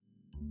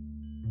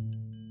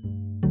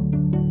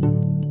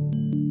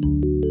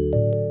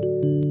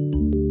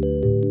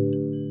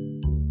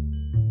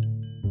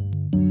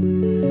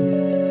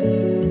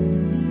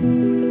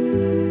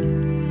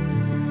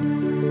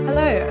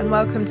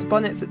welcome to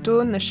Bonnets at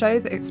Dawn, the show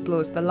that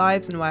explores the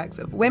lives and works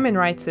of women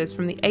writers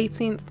from the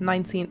 18th,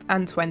 19th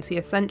and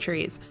 20th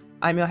centuries.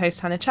 I'm your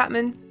host, Hannah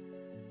Chapman.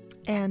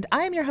 And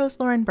I am your host,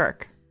 Lauren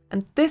Burke.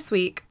 And this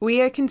week,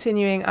 we are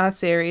continuing our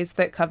series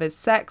that covers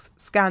sex,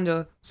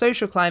 scandal,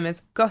 social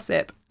climbers,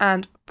 gossip,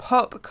 and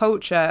pop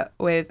culture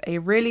with a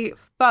really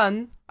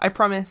fun, I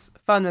promise,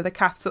 fun with a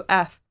capital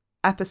F,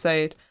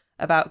 episode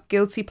about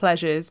guilty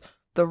pleasures,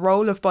 the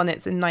role of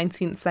bonnets in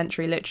 19th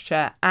century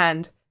literature,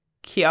 and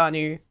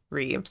Keanu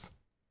Reeves.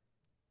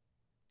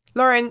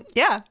 Lauren,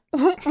 yeah.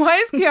 Why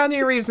is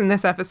Keanu Reeves in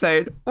this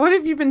episode? What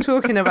have you been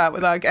talking about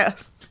with our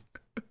guests?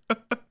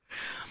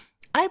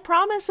 I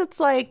promise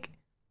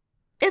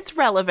it's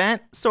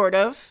relevant, sort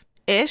of,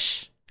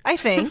 ish, I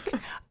think.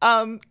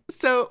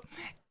 So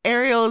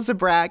Ariel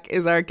Zabrak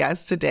is our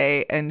guest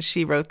today, and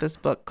she wrote this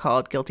book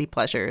called Guilty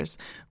Pleasures,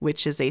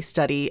 which is a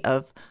study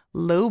of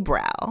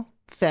lowbrow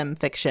femme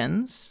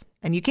fictions.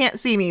 And you can't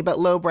see me, but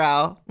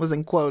lowbrow was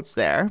in quotes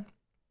there.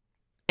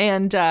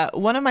 And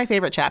one of my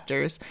favorite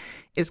chapters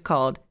is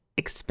called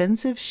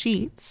Expensive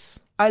Sheets.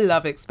 I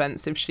love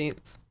expensive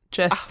sheets.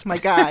 Oh my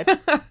God.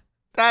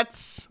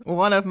 That's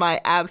one of my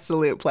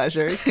absolute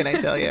pleasures, can I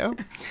tell you?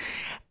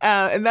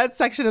 And that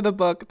section of the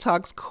book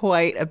talks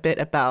quite a bit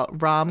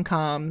about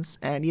rom-coms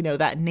and, you know,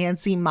 that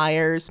Nancy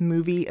Meyers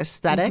movie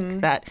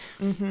aesthetic, that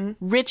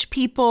rich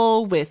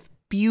people with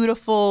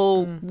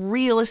beautiful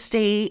real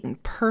estate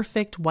and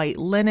perfect white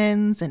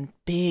linens and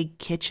big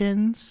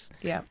kitchens.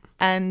 Yeah.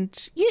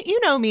 And you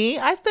know me,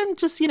 I've been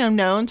just,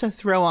 known to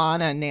throw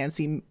on a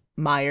Nancy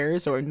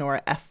Meyers or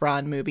Nora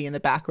Ephron movie in the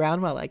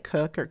background while I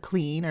cook or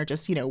clean or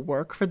just,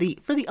 work for the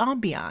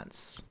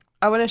ambiance.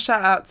 I want to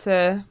shout out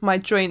to my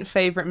joint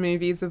favourite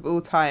movies of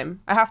all time.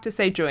 I have to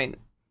say joint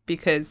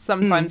because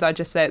sometimes I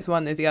just say it's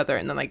one or the other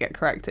and then I get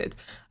corrected.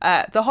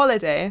 The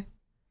Holiday,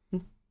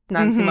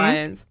 Nancy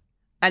Meyers,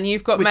 and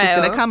You've Got Mail. Which is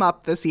going to come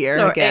up this year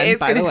again,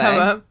 by the way. Come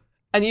up.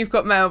 And You've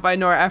Got Mail by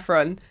Nora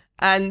Ephron.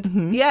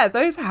 And yeah,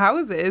 those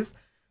houses.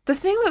 The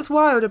thing that's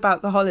wild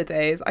about The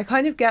Holidays, I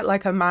kind of get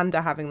like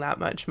Amanda having that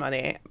much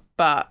money,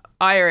 but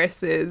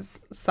Iris's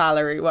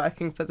salary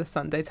working for the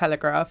Sunday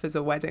Telegraph as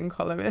a wedding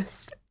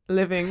columnist,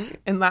 living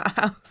in that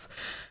house.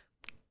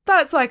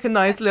 That's like a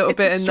nice little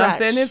bit of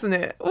nothing, isn't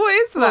it? What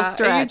is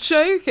that? Are you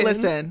joking?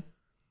 Listen,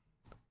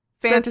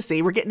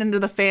 fantasy. We're getting into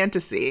the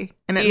fantasy,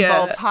 and it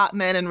involves hot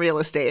men and real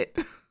estate.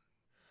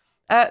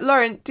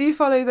 Lauren, do you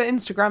follow the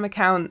Instagram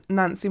account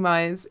Nancy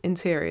Meyers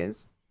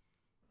Interiors?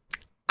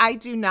 I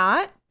do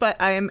not, but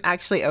I am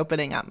actually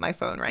opening up my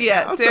phone right now.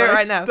 Yeah, do it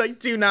right now.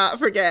 Do not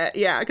forget.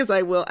 Yeah, because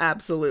I will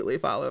absolutely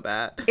follow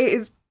that.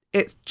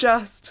 It's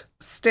just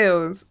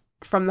stills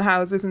from the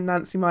houses in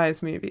Nancy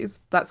Meyers movies.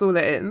 That's all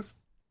it is.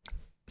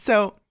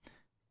 So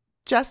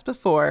just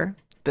before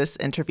this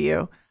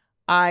interview,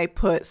 I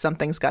put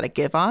Something's Gotta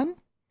Give on.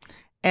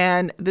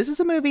 And this is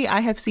a movie I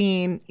have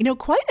seen,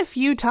 quite a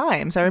few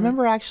times. I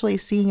remember actually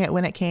seeing it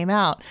when it came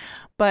out.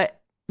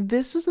 But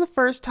this was the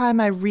first time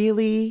I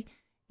really,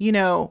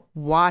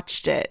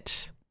 watched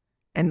it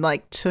and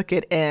took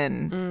it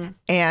in.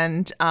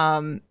 And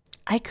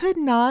I could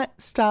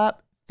not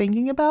stop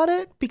thinking about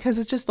it because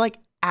it's just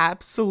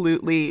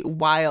absolutely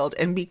wild.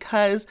 And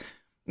because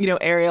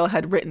Ariel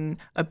had written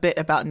a bit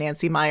about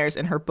Nancy Meyers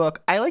in her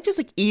book, I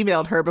just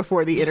emailed her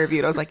before the interview.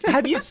 And I was like,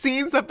 have you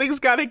seen Something's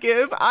Gotta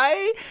Give?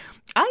 I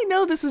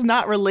know this is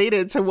not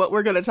related to what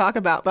we're going to talk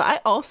about, but I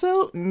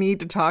also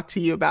need to talk to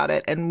you about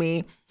it. And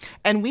we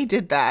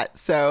did that.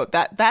 So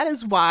that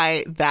is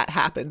why that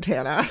happened,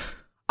 Hannah.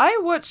 I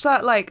watched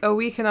that a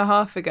week and a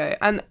half ago.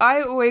 And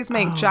I always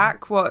make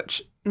Jack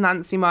watch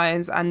Nancy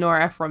Meyers and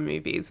Nora Ephron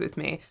movies with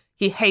me.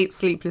 He hates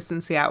Sleepless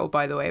in Seattle,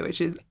 by the way, which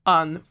is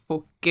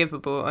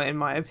unforgivable in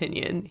my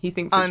opinion. He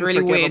thinks it's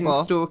really weird and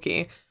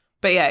stalky.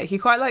 But yeah, he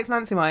quite likes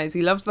Nancy Meyers.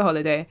 He loves The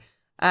Holiday.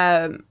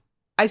 I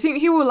think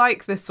he will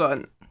like this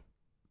one.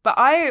 But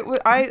I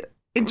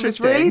was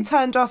really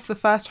turned off the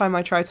first time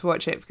I tried to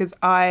watch it because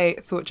I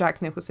thought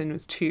Jack Nicholson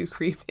was too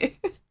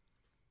creepy.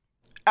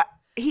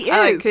 He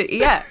is.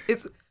 Yeah.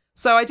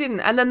 So I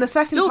didn't. And then the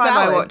second time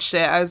I watched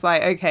it, I was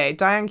like, okay,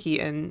 Diane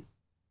Keaton,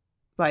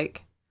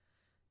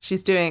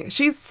 it's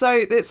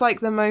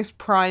the most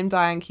prime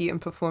Diane Keaton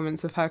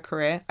performance of her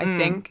career. I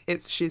think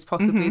she's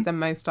possibly the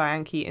most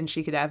Diane Keaton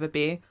she could ever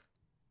be.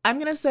 I'm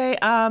going to say,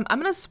 I'm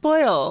going to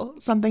spoil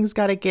Something's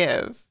Gotta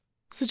Give.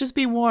 So just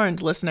be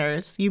warned,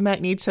 listeners, you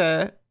might need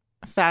to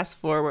fast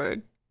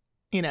forward,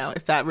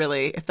 if that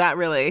really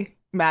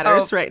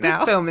matters right now.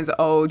 This film is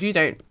old.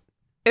 If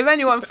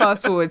anyone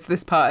fast forwards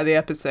this part of the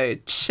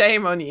episode,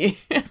 shame on you.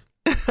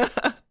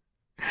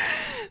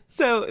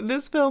 So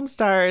this film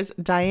stars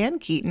Diane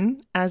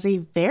Keaton as a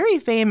very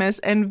famous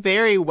and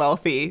very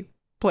wealthy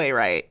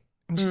playwright.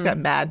 She's got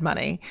mad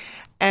money.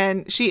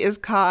 And she is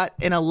caught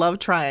in a love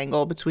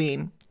triangle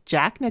between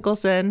Jack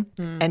Nicholson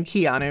and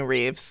Keanu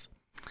Reeves.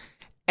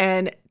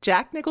 And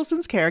Jack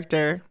Nicholson's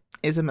character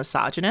is a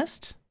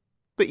misogynist,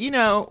 but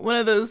one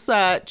of those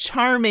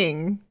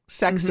charming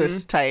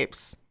sexist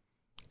types.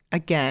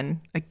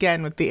 Again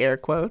with the air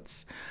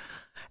quotes.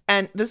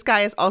 And this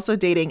guy is also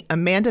dating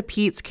Amanda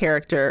Peet's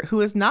character,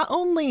 who is not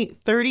only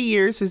 30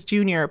 years his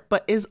junior,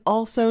 but is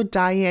also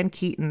Diane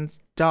Keaton's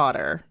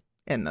daughter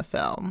in the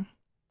film.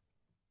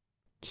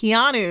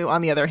 Keanu,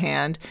 on the other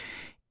hand,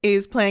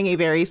 is playing a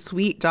very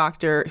sweet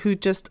doctor who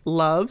just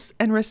loves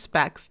and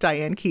respects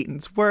Diane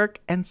Keaton's work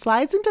and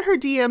slides into her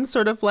DMs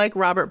sort of like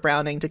Robert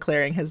Browning,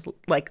 declaring his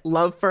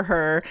love for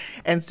her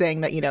and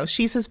saying that,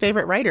 she's his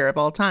favorite writer of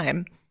all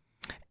time.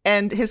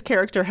 And his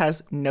character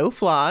has no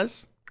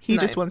flaws. He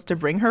just wants to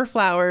bring her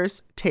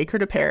flowers, take her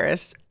to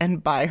Paris,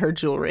 and buy her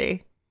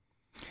jewelry.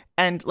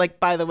 And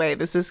by the way,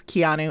 this is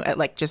Keanu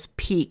at just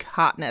peak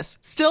hotness.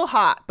 Still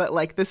hot, but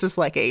this is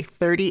a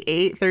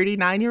 38,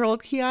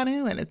 39-year-old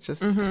Keanu. And it's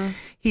just,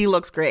 he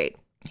looks great.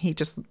 He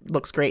just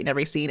looks great in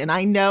every scene. And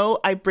I know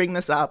I bring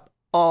this up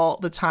all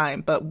the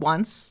time, but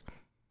once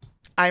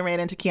I ran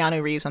into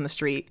Keanu Reeves on the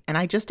street and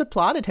I just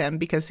applauded him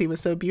because he was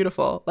so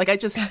beautiful. I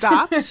just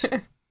stopped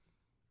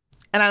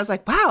and I was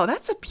like, wow,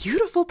 that's a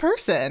beautiful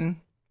person.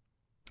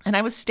 And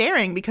I was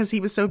staring because he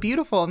was so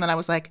beautiful. And then I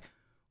was like,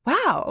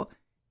 wow,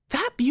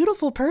 that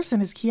beautiful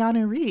person is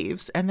Keanu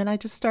Reeves. And then I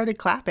just started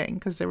clapping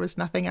because there was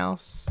nothing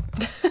else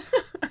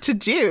to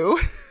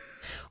do.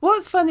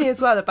 What's funny as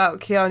well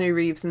about Keanu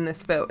Reeves in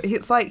this film,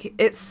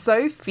 it's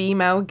so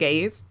female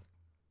gaze,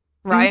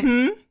 right?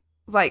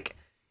 Mm-hmm.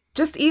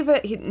 Just even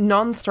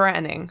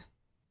non-threatening.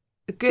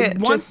 Good.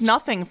 He wants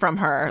nothing from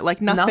her.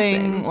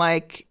 Nothing.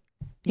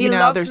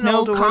 There's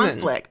no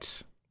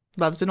conflict. Woman.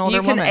 Loves an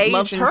older woman. You can age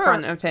loves in her.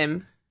 front of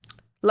him.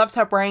 Loves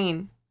her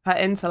brain, her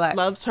intellect.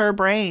 Loves her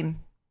brain.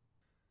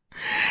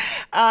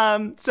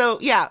 So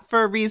yeah,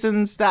 for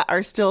reasons that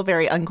are still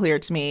very unclear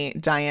to me,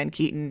 Diane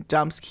Keaton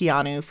dumps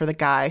Keanu for the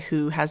guy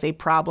who has a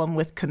problem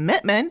with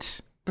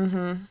commitment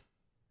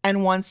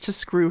and wants to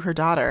screw her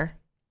daughter.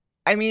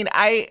 I mean,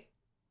 they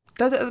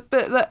walk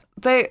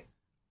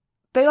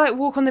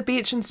on the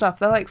beach and stuff.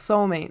 They're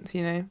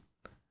soulmates,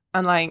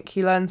 and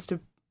he learns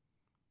to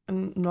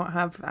not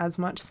have as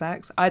much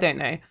sex. I don't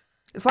know.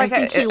 It's I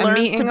think he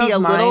learns to be a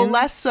little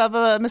less of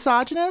a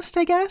misogynist,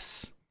 I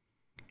guess.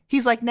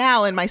 He's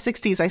now in my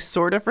 60s, I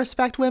sort of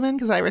respect women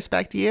because I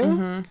respect you.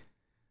 Mm-hmm.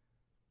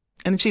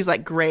 And she's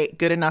great,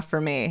 good enough for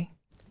me.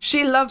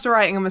 She loves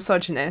writing a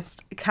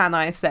misogynist, can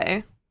I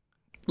say?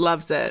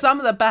 Loves it. Some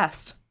of the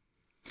best.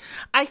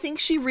 I think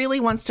she really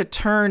wants to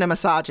turn a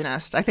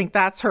misogynist. I think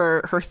that's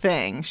her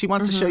thing. She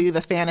wants to show you the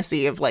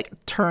fantasy of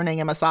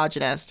turning a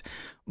misogynist.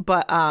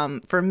 But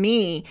for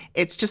me,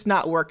 it's just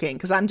not working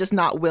because I'm just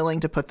not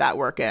willing to put that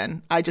work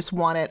in. I just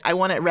want it. I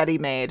want it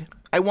ready-made.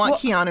 I want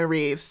Keanu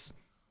Reeves.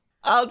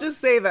 I'll just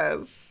say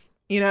this.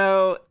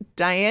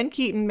 Diane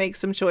Keaton makes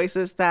some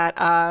choices that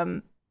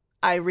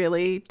I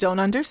really don't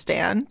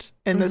understand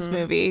in this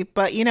movie.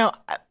 But,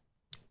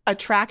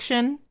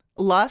 attraction,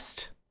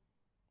 lust,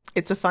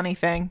 it's a funny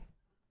thing.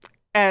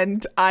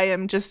 And I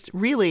am just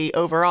really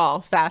overall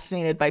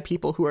fascinated by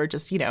people who are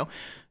just,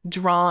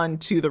 drawn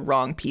to the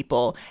wrong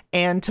people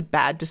and to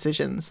bad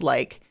decisions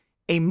like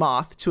a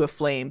moth to a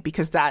flame,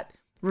 because that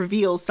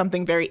reveals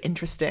something very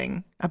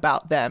interesting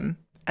about them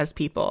as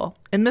people.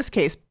 In this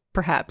case,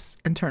 perhaps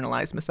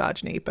internalized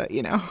misogyny, but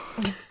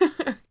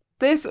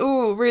This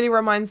all really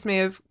reminds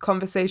me of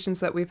conversations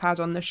that we've had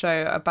on the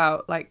show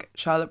about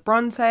Charlotte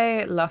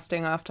Bronte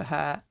lusting after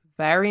her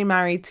very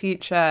married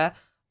teacher,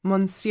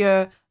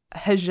 Monsieur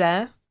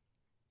Heger.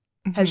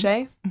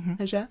 Heger?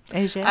 Heger?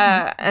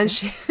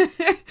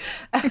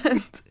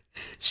 And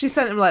she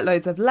sent him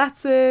loads of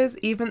letters,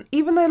 even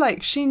though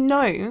she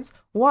knows,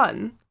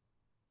 one,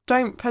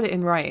 don't put it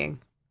in writing.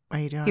 What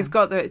are you doing? He's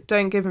got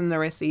don't give him the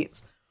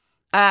receipts.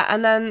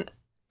 And then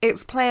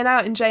it's playing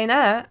out in Jane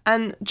Eyre,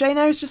 and Jane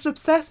Eyre is just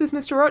obsessed with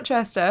Mr.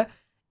 Rochester,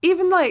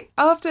 even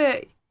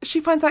after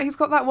she finds out he's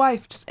got that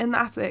wife just in the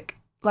attic.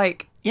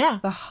 Yeah.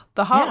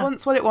 The heart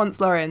wants what it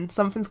wants, Lauren.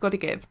 Something's got to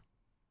give.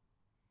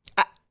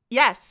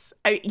 Yes.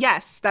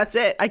 Yes, that's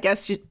it. I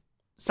guess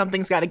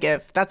something's got to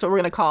give. That's what we're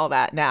going to call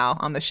that now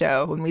on the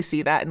show when we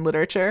see that in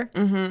literature.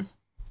 Mm-hmm.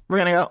 We're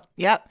going to go,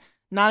 yep,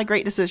 not a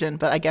great decision,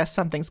 but I guess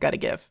something's got to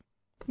give.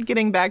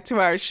 Getting back to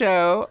our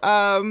show,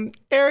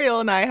 Ariel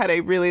and I had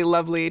a really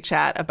lovely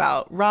chat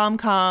about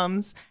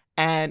rom-coms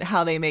and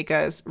how they make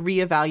us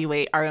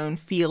reevaluate our own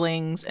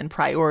feelings and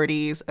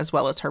priorities, as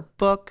well as her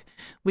book,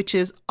 which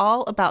is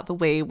all about the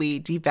way we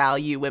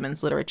devalue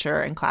women's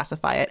literature and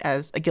classify it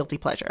as a guilty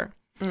pleasure.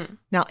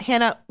 Now,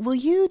 Hannah, will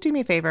you do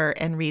me a favor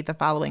and read the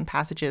following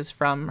passages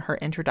from her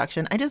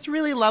introduction? I just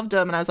really loved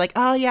them, and I was like,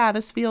 oh yeah,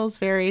 this feels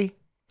very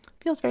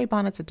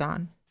Bonnets at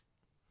Dawn.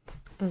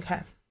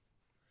 Okay.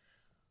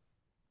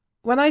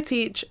 When I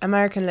teach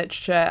American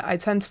literature, I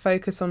tend to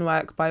focus on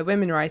work by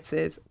women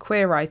writers,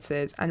 queer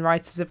writers, and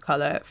writers of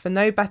colour for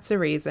no better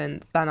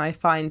reason than I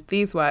find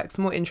these works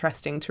more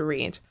interesting to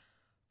read.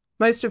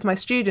 Most of my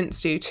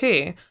students do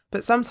too,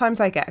 but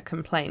sometimes I get a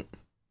complaint.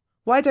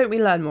 Why don't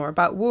we learn more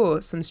about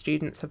war, some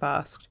students have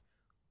asked.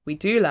 We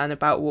do learn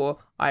about war,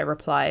 I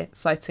reply,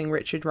 citing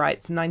Richard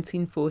Wright's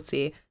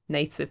 1940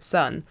 Native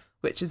Son,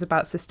 which is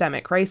about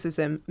systemic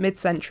racism,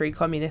 mid-century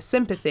communist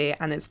sympathy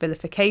and its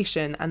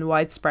vilification and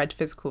widespread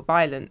physical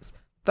violence.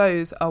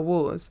 Those are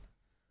wars.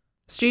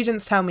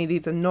 Students tell me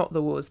these are not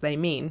the wars they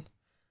mean.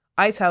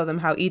 I tell them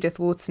how Edith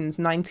Wharton's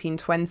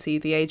 1920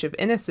 The Age of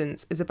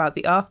Innocence is about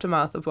the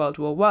aftermath of World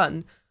War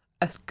I,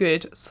 a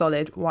good,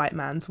 solid white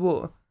man's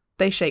war.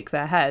 They shake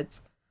their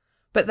heads.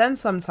 But then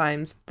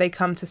sometimes they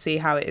come to see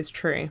how it is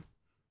true.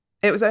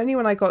 It was only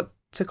when I got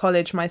to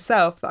college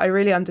myself that I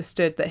really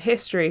understood that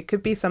history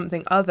could be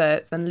something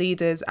other than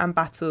leaders and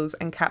battles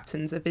and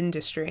captains of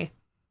industry.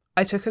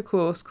 I took a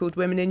course called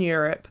Women in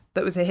Europe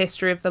that was a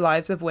history of the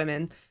lives of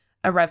women,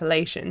 a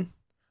revelation.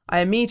 I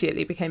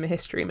immediately became a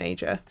history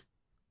major.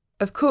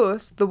 Of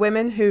course, the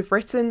women who've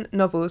written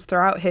novels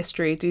throughout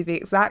history do the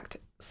exact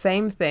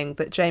same thing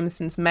that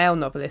Jameson's male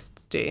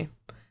novelists do.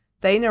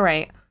 They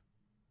narrate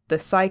the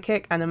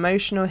psychic and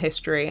emotional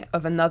history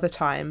of another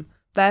time,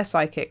 their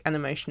psychic and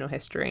emotional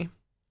history.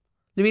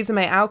 Louisa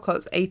May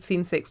Alcott's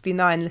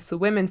 1869 Little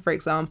Women, for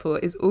example,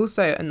 is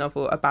also a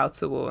novel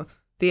about a war,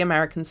 the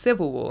American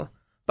Civil War.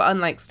 But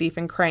unlike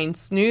Stephen Crane's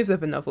snooze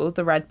of a novel,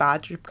 The Red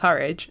Badge of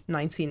Courage,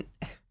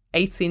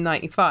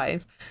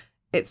 1895,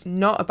 it's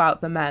not about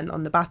the men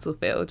on the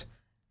battlefield.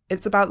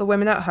 It's about the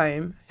women at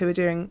home who are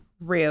doing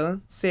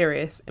real,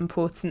 serious,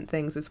 important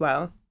things as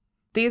well.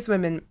 These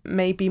women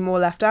may be more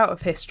left out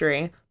of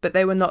history, but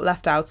they were not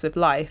left out of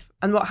life,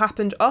 and what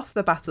happened off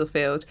the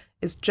battlefield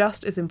is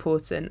just as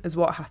important as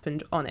what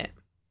happened on it.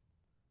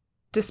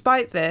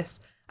 Despite this,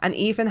 and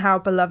even how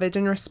beloved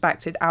and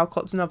respected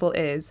Alcott's novel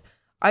is,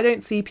 I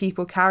don't see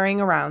people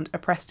carrying around a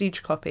prestige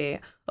copy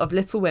of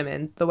Little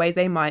Women the way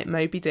they might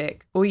Moby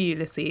Dick or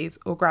Ulysses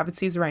or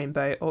Gravity's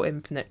Rainbow or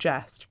Infinite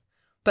Jest.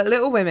 But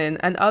Little Women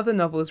and other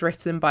novels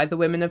written by the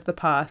women of the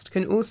past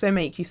can also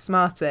make you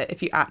smarter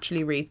if you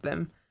actually read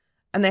them.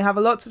 And they have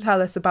a lot to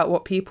tell us about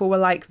what people were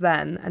like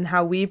then and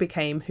how we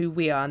became who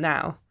we are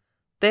now.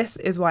 This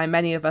is why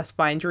many of us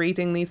find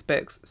reading these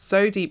books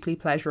so deeply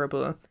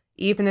pleasurable,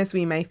 even as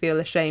we may feel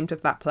ashamed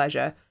of that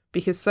pleasure,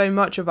 because so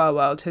much of our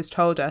world has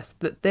told us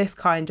that this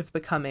kind of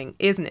becoming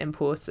isn't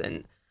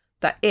important,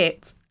 that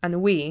it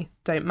and we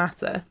don't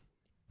matter.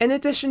 In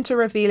addition to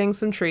revealing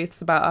some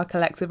truths about our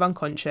collective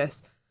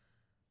unconscious,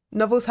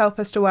 novels help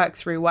us to work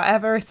through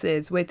whatever it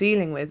is we're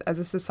dealing with as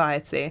a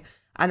society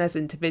and as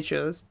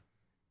individuals.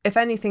 If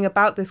anything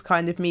about this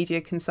kind of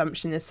media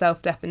consumption is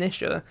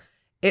self-definitional,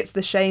 it's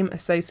the shame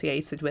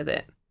associated with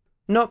it.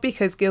 Not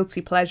because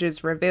guilty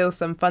pleasures reveal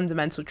some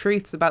fundamental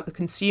truths about the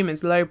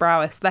consumer's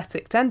lowbrow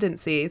aesthetic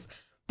tendencies,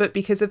 but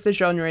because of the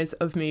genres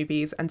of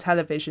movies and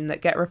television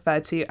that get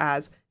referred to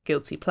as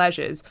guilty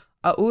pleasures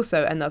are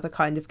also another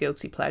kind of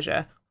guilty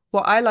pleasure,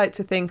 what I like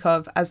to think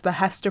of as the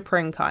Hester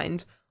Prynne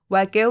kind,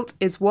 where guilt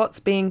is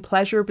what's being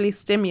pleasurably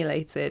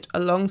stimulated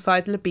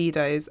alongside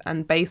libidos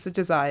and baser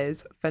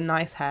desires for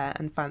nice hair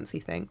and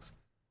fancy things.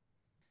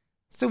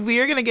 So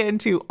we're going to get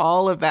into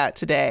all of that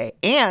today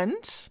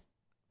and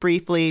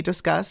briefly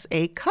discuss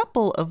a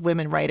couple of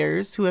women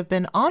writers who have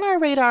been on our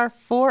radar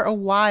for a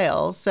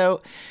while. So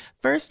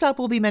first up,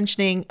 we'll be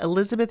mentioning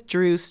Elizabeth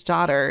Drew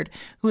Stoddard,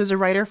 who is a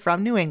writer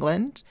from New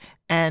England,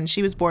 and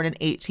she was born in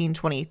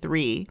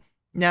 1823.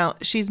 Now,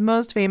 she's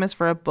most famous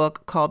for a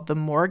book called The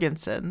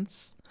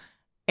Morgansons.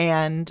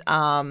 And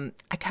I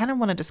kind of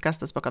want to discuss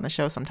this book on the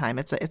show sometime.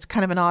 It's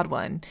kind of an odd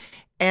one.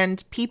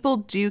 And people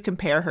do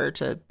compare her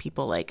to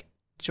people like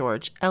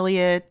George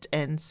Eliot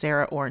and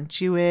Sarah Orne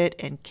Jewett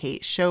and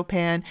Kate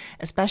Chopin,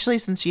 especially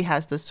since she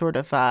has this sort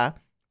of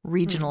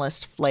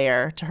regionalist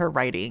flair to her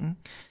writing.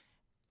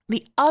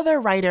 The other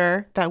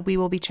writer that we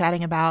will be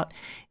chatting about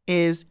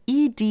is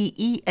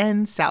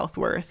Eden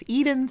Southworth.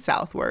 Eden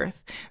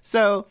Southworth.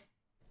 So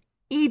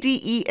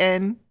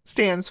Eden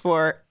stands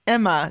for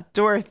Emma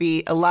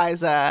Dorothy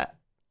Eliza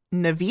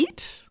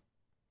Nevitt.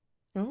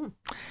 Oh.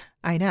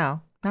 I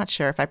know. Not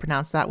sure if I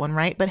pronounced that one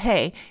right, but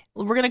hey,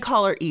 we're going to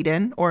call her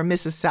Eden or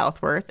Mrs.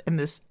 Southworth in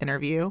this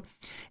interview.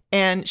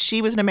 And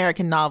she was an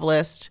American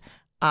novelist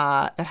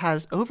that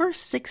has over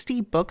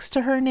 60 books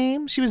to her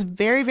name. She was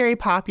very, very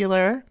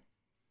popular.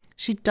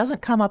 She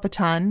doesn't come up a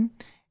ton,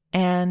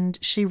 and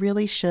she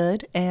really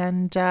should.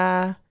 And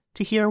to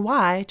hear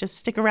why, just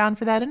stick around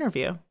for that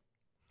interview.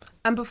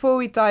 And before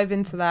we dive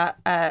into that,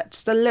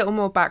 just a little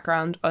more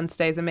background on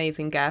today's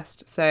amazing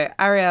guest. So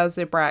Arielle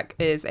Zibrak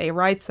is a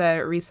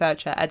writer,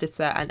 researcher,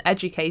 editor, and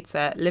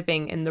educator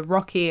living in the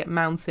Rocky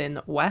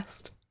Mountain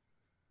West.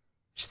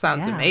 Which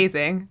sounds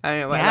amazing. I don't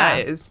know what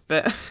that is,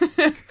 but...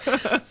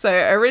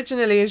 So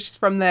originally she's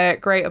from the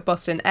Greater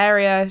Boston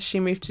area.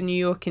 She moved to New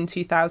York in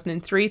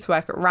 2003 to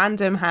work at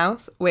Random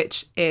House,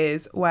 which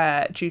is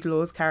where Jude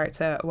Law's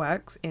character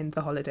works in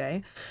The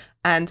Holiday.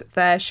 And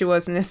there she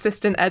was an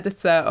assistant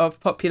editor of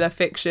popular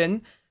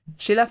fiction.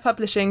 She left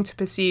publishing to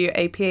pursue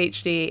a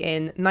PhD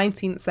in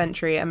 19th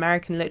century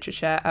American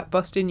literature at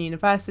Boston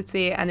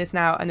University and is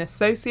now an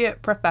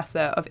associate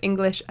professor of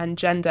English and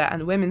gender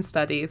and women's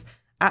studies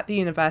at the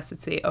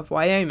University of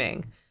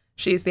Wyoming.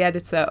 She is the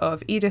editor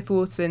of Edith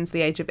Wharton's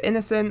The Age of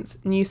Innocence,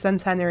 New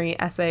Centenary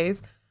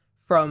Essays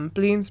from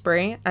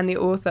Bloomsbury, and the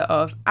author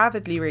of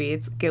Avidly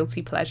Reads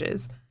Guilty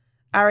Pleasures,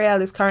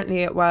 Ariel is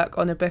currently at work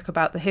on a book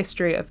about the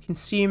history of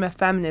consumer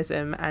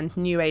feminism and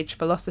New Age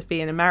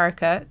philosophy in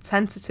America,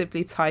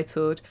 tentatively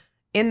titled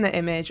In the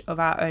Image of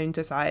Our Own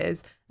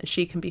Desires, and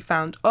she can be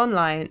found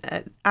online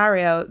at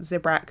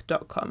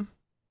arielzibrak.com.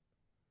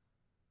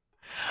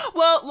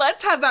 Well,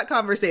 let's have that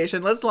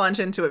conversation. Let's launch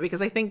into it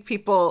because I think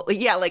people,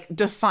 like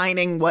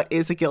defining what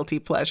is a guilty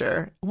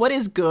pleasure. What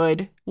is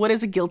good? What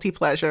is a guilty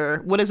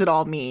pleasure? What does it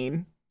all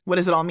mean? What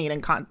does it all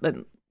mean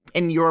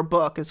in your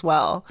book as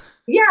well?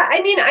 Yeah,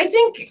 I mean, I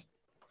think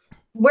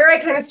where I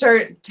kind of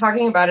start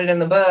talking about it in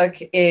the book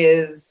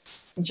is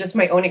just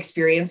my own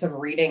experience of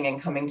reading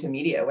and coming to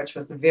media, which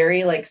was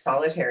very like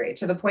solitary,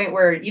 to the point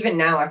where even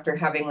now, after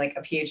having like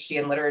a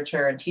PhD in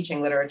literature and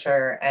teaching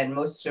literature, and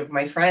most of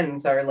my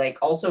friends are like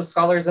also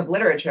scholars of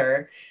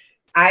literature,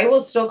 I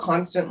will still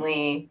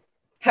constantly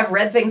have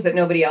read things that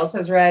nobody else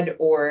has read,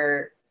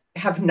 or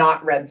have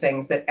not read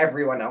things that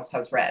everyone else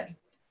has read,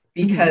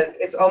 because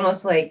it's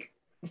almost like,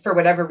 for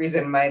whatever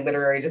reason, my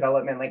literary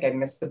development, like I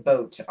missed the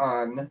boat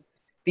on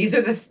this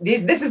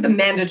is the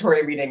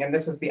mandatory reading and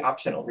this is the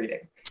optional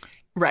reading.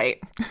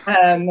 Right.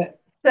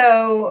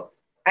 So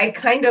I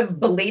kind of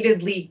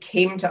belatedly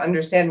came to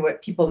understand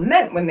what people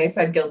meant when they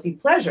said guilty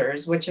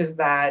pleasures, which is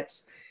that,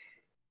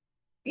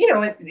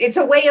 it's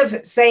a way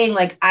of saying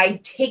like,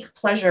 I take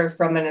pleasure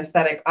from an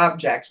aesthetic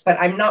object, but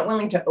I'm not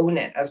willing to own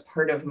it as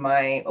part of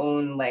my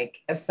own like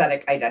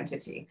aesthetic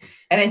identity.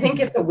 And I think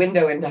it's a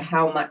window into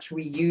how much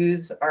we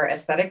use our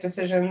aesthetic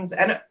decisions.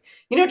 And,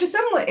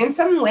 in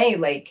some way,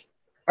 like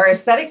our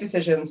aesthetic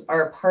decisions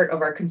are a part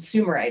of our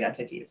consumer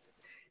identities.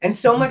 And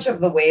so much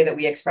of the way that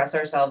we express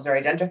ourselves or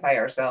identify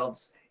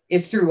ourselves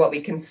is through what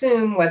we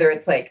consume, whether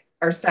it's like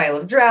our style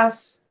of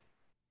dress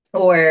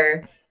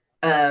or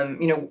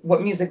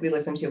what music we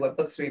listen to, what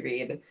books we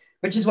read,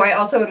 which is why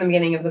also in the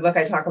beginning of the book,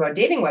 I talk about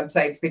dating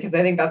websites, because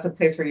I think that's a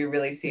place where you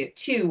really see it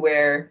too,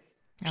 where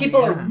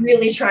people are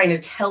really trying to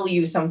tell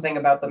you something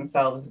about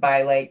themselves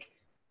by like,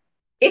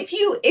 if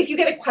you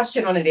get a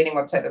question on a dating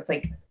website that's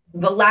like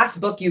the last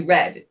book you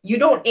read, you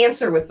don't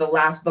answer with the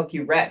last book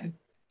you read.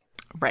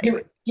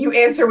 Right. You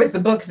answer with the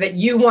book that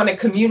you want to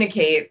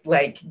communicate,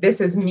 like,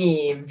 this is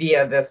me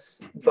via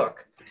this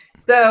book.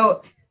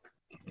 So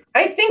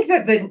I think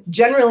that the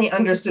generally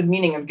understood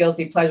meaning of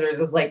guilty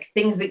pleasures is like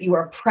things that you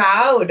are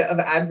proud of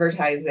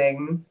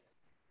advertising,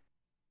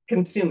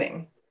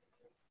 consuming.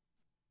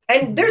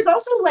 And there's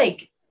also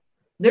like,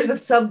 there's a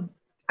sub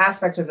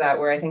aspect of that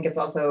where I think it's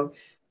also,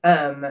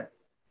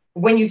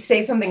 when you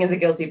say something is a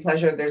guilty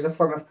pleasure, there's a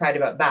form of pride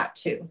about that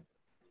too.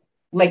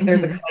 Like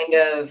there's a kind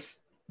of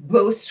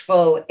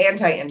boastful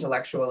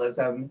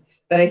anti-intellectualism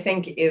that I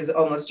think is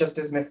almost just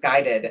as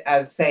misguided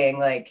as saying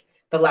like,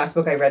 the last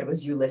book I read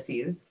was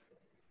Ulysses,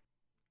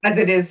 as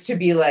it is to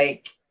be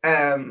like,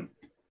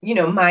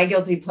 my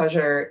guilty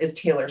pleasure is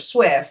Taylor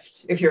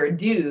Swift. If you're a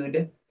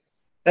dude,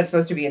 that's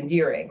supposed to be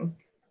endearing.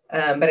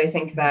 But I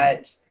think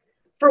that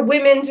for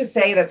women to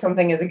say that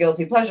something is a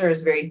guilty pleasure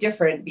is very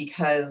different,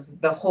 because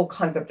the whole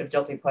concept of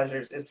guilty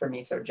pleasures is for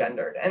me so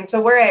gendered. And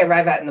so where I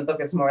arrive at in the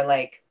book is more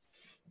like,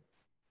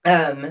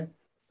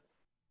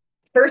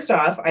 first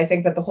off, I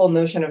think that the whole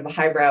notion of the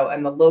highbrow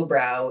and the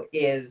lowbrow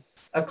is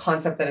a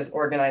concept that is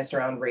organized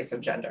around race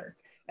and gender.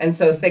 And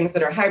so things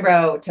that are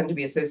highbrow tend to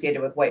be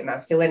associated with white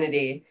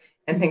masculinity,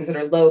 and things that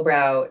are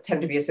lowbrow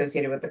tend to be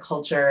associated with the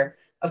culture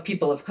of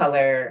people of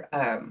color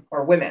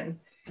or women.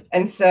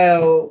 And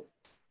so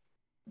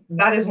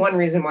that is one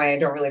reason why I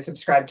don't really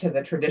subscribe to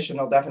the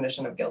traditional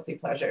definition of guilty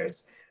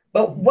pleasures.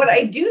 But what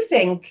I do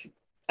think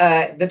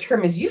the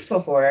term is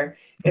useful for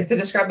is to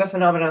describe a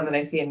phenomenon that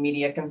I see in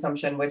media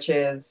consumption, which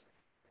is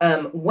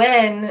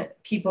when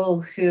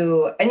people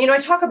who, and I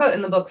talk about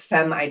in the book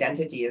femme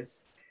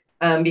identities,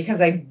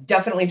 because I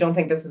definitely don't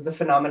think this is a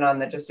phenomenon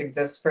that just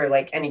exists for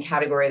like any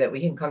category that we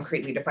can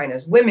concretely define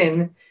as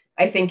women.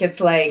 I think it's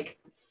like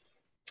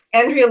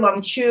Andrea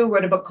Long Chu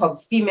wrote a book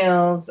called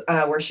Females,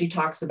 where she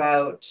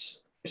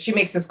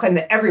makes this claim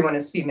that everyone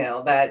is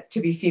female, that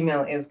to be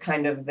female is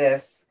kind of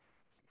this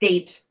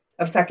state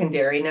of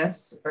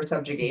secondariness or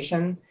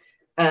subjugation.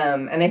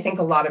 And I think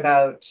a lot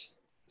about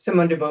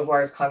Simone de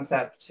Beauvoir's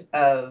concept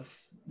of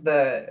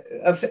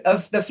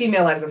the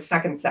female as a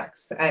second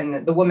sex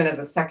and the woman as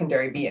a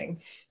secondary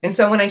being. And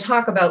so when I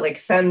talk about like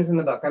femmes in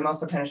the book, I'm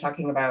also kind of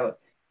talking about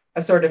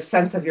a sort of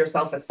sense of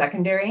yourself as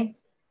secondary,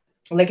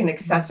 like an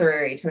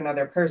accessory to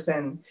another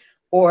person,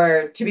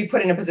 or to be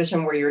put in a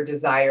position where your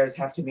desires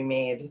have to be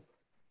made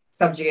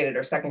subjugated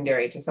or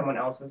secondary to someone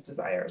else's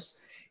desires.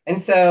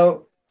 And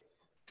so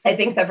I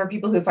think that for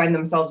people who find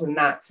themselves in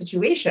that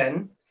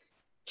situation,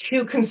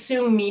 to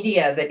consume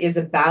media that is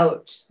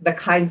about the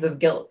kinds of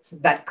guilt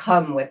that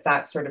come with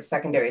that sort of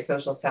secondary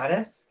social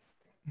status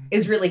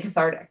is really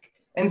cathartic.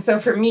 And so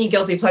for me,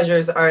 guilty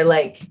pleasures are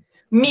like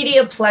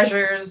media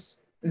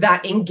pleasures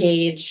that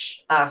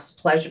engage us,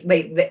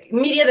 the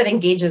media that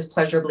engages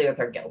pleasurably with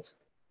our guilt.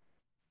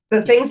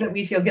 The things that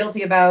we feel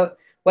guilty about,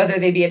 whether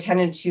they be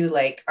attendant to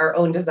like our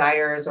own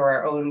desires or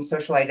our own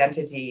social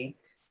identity,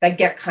 that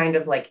get kind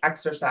of like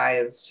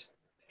exercised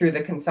through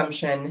the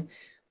consumption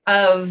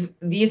of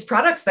these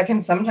products that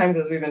can sometimes,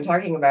 as we've been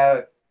talking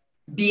about,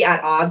 be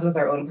at odds with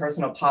our own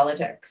personal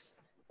politics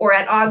or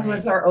at odds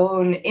with our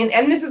own,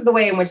 and this is the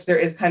way in which there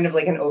is kind of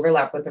like an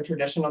overlap with the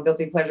traditional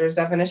guilty pleasures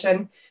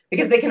definition,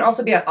 because they can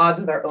also be at odds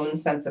with our own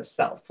sense of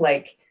self.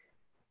 Like,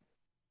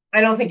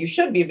 I don't think you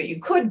should be, but you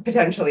could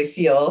potentially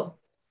feel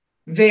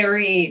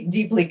very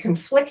deeply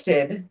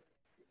conflicted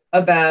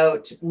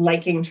about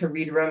liking to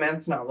read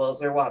romance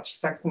novels or watch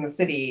Sex and the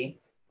City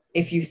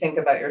if you think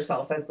about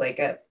yourself as like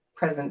a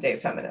present day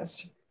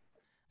feminist.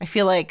 I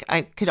feel like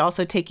I could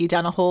also take you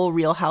down a whole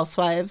Real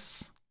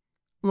Housewives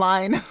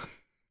line,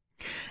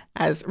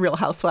 as Real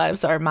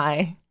Housewives are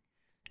my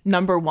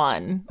number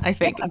one, I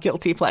think,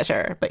 guilty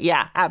pleasure. But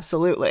yeah,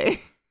 absolutely.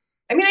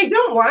 I mean, I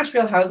don't watch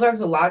Real Housewives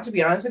a lot, to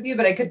be honest with you,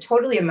 but I could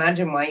totally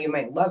imagine why you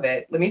might love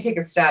it. Let me take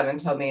a stab and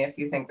tell me if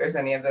you think there's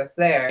any of this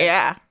there.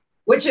 Yeah.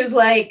 Which is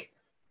like,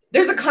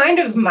 there's a kind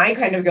of my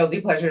kind of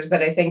guilty pleasures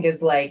that I think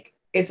is like,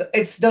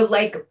 it's the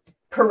like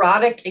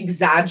parodic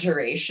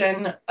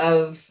exaggeration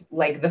of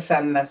like the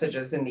femme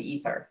messages in the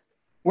ether,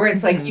 where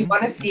it's like you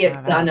want to see it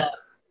done up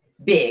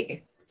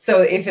big.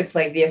 So if it's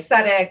like the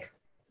aesthetic,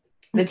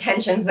 the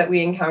tensions that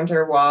we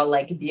encounter while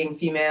like being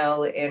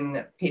female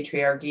in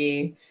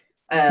patriarchy,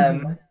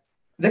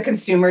 the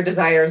consumer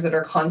desires that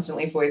are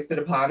constantly foisted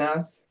upon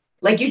us,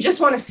 like you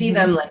just want to see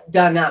them like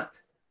done up,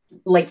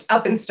 like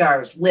up in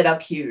stars, lit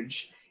up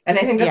huge. And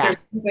I think that there's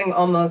something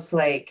almost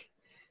like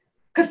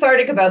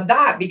cathartic about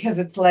that, because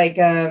it's like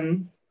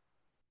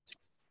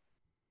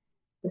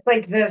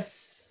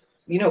this,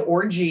 you know,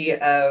 orgy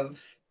of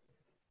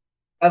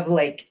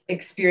like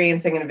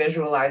experiencing and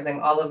visualizing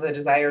all of the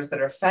desires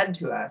that are fed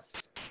to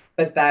us,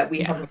 but that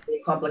we have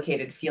really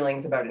complicated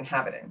feelings about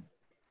inhabiting.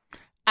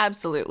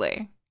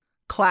 Absolutely.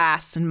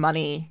 Class and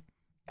money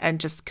and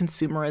just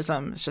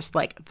consumerism is just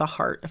like the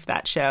heart of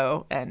that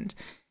show. And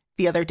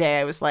the other day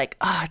I was like,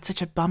 oh, it's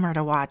such a bummer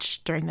to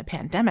watch during the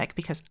pandemic,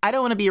 because I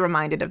don't want to be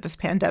reminded of this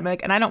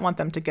pandemic, and I don't want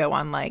them to go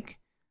on like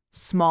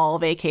small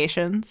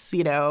vacations,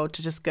 you know,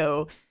 to just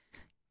go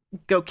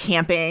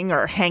camping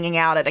or hanging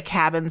out at a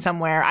cabin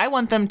somewhere. I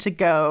want them to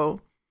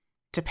go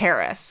to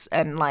Paris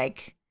and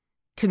like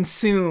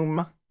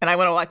consume, and I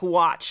want to like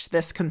watch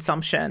this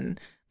consumption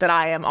that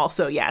I am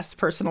also, yes,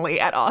 personally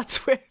at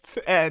odds with.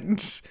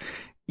 And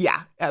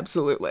yeah,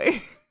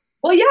 absolutely.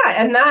 Well, yeah.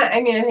 And that,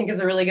 I mean, I think is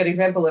a really good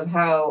example of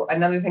how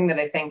another thing that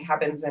I think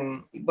happens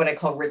in what I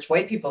call rich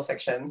white people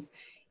fictions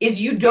is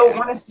you don't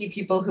want to see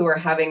people who are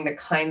having the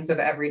kinds of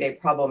everyday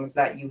problems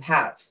that you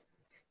have,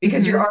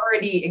 because you're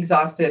already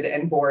exhausted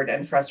and bored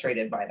and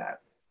frustrated by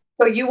that.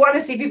 So you want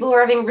to see people who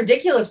are having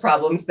ridiculous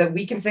problems that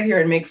we can sit here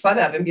and make fun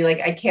of and be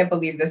like, I can't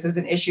believe this is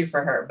an issue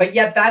for her. But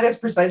yet that is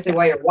precisely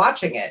why you're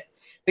watching it,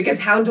 because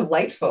how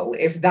delightful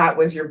if that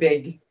was your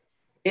big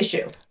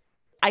issue.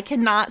 I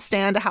cannot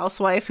stand a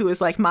housewife who is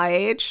like my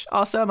age.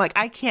 Also, I'm like,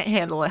 I can't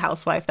handle a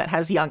housewife that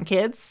has young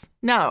kids.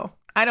 No,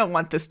 I don't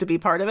want this to be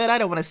part of it. I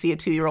don't want to see a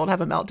 2-year-old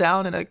have a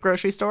meltdown in a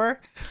grocery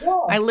store. Yeah.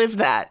 I live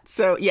that.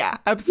 So yeah,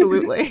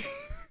 absolutely.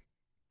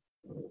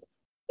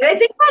 And I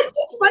think that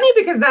it's funny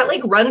because that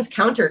like runs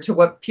counter to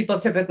what people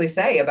typically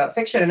say about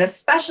fiction, and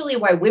especially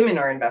why women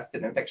are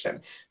invested in fiction.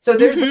 So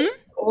there's like,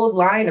 this old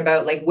line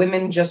about like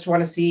women just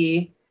want to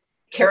see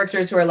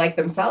characters who are like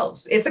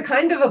themselves. It's a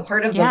kind of a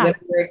part of the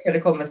literary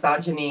critical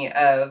misogyny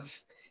of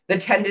the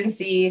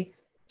tendency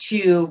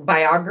to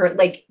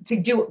to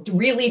do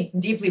really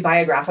deeply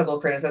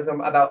biographical criticism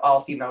about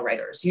all female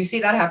writers. You see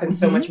that happen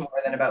so much more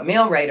than about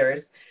male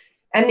writers.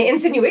 And the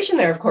insinuation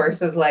there, of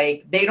course, is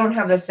like they don't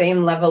have the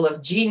same level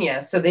of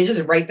genius, so they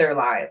just write their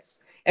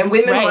lives. And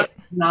women want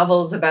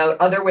novels about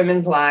other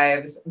women's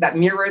lives that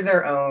mirror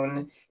their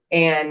own.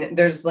 And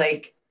there's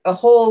like a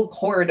whole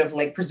horde of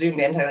like presumed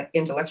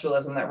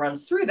intellectualism that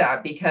runs through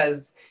that,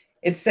 because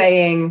it's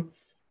saying,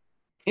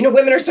 you know,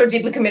 women are so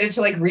deeply committed to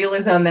like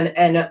realism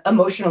and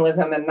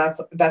emotionalism, and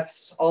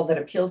that's all that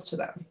appeals to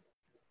them.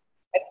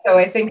 And so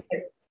I think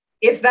that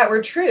if that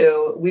were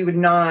true, we would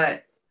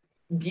not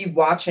be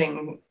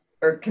watching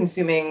or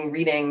consuming,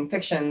 reading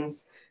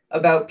fictions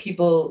about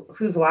people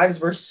whose lives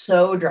were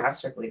so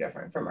drastically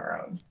different from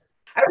our own.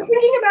 I was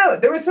thinking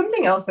about, there was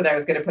something else that I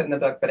was going to put in the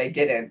book, but I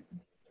didn't.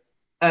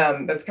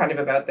 That's kind of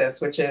about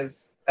this, which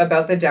is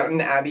about the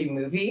Downton Abbey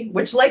movie,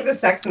 which, like the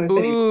Sex and the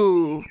City,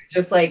 is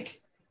just like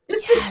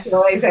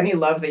destroys any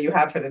love that you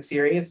have for the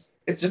series.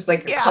 It's just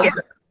like it's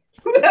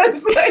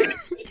like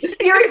the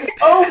series is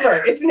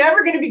over. It's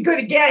never going to be good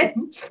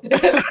again.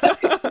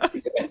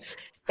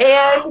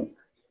 And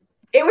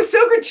it was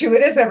so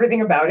gratuitous,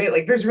 everything about it.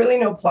 Like, there's really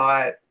no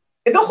plot.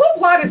 The whole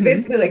plot is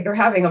basically like they're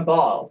having a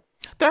ball.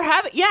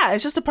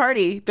 It's just a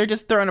party. They're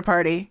just throwing a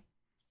party.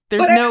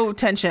 There's no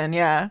tension.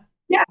 Yeah.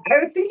 Yeah, I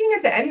was thinking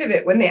at the end of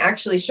it when they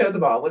actually show the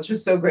ball, which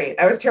was so great.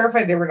 I was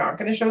terrified they were not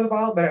going to show the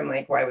ball, but I'm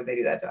like, why would they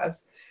do that to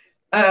us?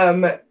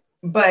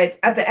 But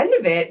at the end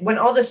of it, when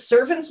all the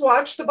servants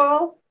watched the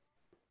ball,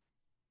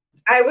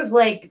 I was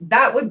like,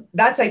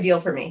 that's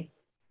ideal for me.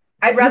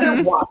 I'd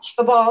rather watch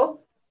the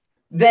ball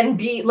than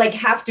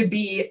have to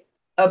be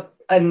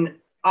an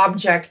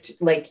object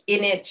like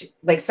in it,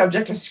 like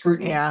subject to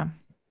scrutiny. Yeah.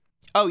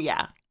 Oh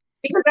yeah.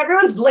 because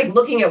everyone's like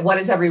looking at what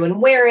is everyone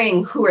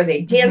wearing, who are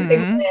they dancing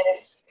Mhm.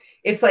 with.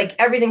 It's like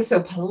everything's so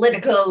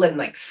political and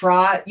like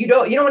fraught. You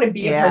don't want to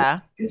be a part of Yeah.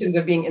 the decisions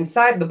of being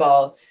inside the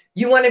ball.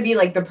 You want to be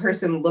like the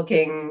person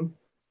looking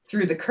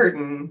through the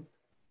curtain,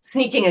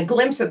 sneaking a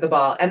glimpse at the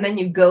ball, and then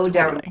you go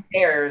Totally.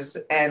 downstairs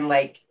and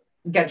like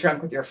get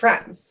drunk with your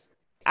friends.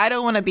 I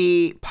don't want to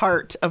be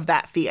part of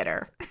that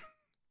theater.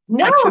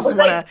 No,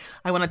 but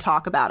I want to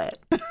talk about it.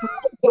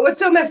 what's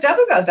so messed up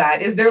about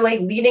that is they're like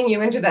leading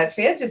you into that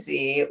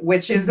fantasy,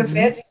 which is a Mhm.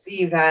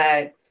 fantasy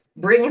that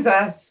brings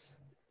us,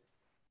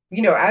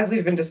 as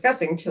we've been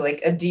discussing, to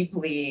like a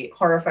deeply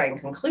horrifying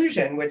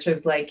conclusion, which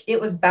is like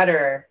it was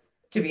better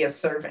to be a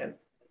servant.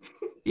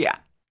 Yeah.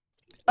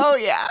 Oh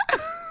yeah.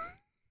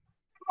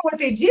 What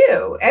they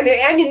do, and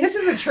I mean, this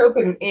is a trope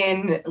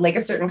in like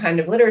a certain kind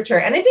of literature,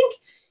 and I think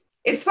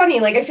it's funny.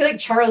 Like, I feel like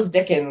Charles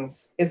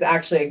Dickens is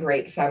actually a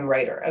great femme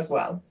writer as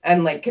well,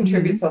 and like Mhm.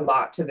 contributes a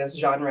lot to this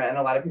genre, and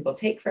a lot of people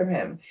take from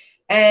him.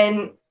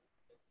 And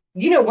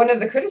one of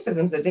the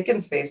criticisms that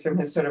Dickens faced from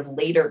his sort of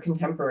later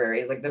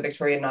contemporaries, like the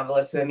Victorian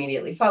novelists who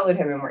immediately followed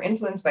him and were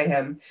influenced by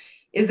him,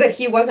 is that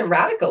he wasn't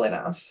radical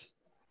enough.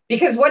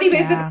 Because what he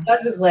basically Yeah.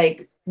 does is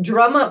like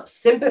drum up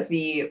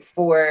sympathy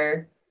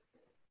for,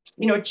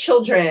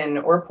 children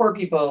or poor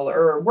people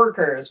or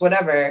workers,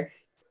 whatever.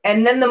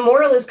 And then the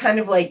moral is kind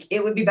of like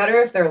it would be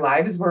better if their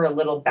lives were a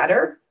little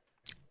better,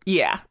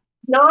 Yeah.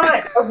 not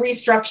a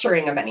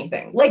restructuring of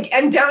anything. Like,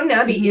 and Downton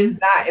Abbey Mhm. is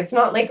that. It's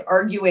not like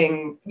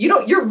arguing,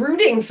 you're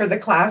rooting for the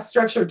class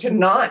structure to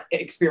not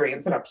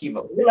experience an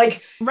upheaval. You're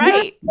like, yeah,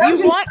 Right.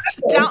 You want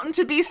Downton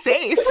to be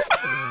safe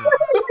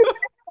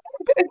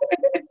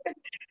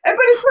but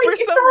it's for like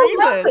it's some all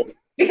reason. lovely.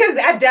 Because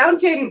at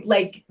Downton,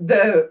 like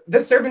the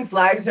servants'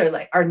 lives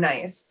are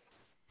nice.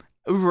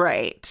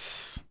 Right.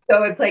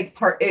 So it's like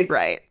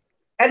Right.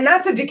 and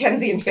that's a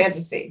Dickensian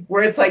fantasy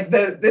where it's like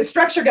the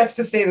structure gets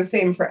to stay the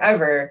same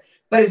forever,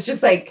 but it's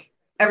just like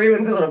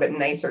everyone's a little bit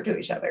nicer to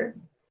each other.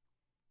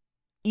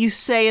 You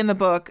say in the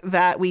book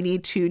that we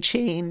need to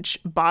change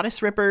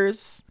bodice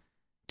rippers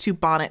to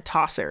bonnet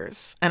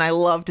tossers, and I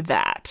loved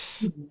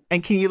that.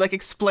 And can you like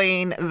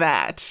explain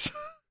that?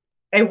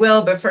 I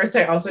will, but first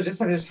I also just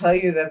have to tell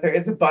you that there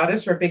is a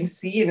bodice ripping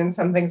scene in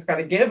Something's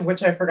Gotta Give,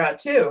 which I forgot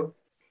too.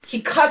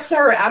 He cuts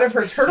her out of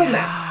her turtleneck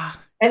Yeah.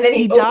 and then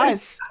He he opens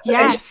does. it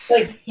and she's Yes.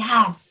 like,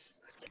 yes.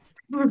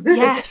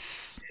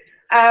 Yes.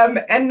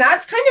 And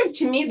that's kind of,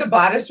 to me, the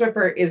bodice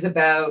ripper is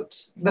about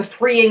the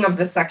freeing of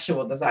the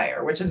sexual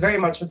desire, which is very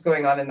much what's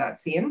going on in that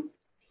scene.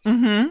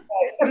 Mm-hmm.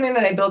 Something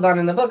that I build on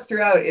in the book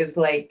throughout is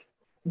like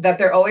that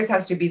there always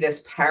has to be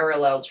this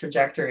parallel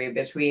trajectory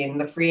between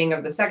the freeing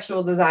of the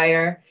sexual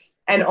desire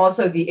and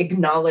also the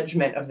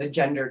acknowledgement of the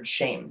gendered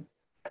shame,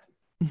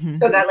 Mm-hmm.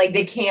 so that like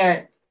they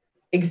can't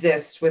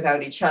exist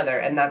without each other.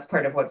 And that's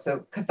part of what's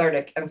so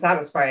cathartic and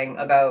satisfying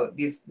about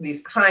these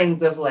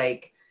kinds of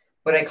like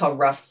what I call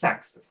rough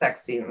sex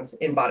scenes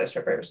in bodice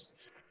rippers.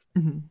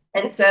 Mm-hmm.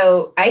 And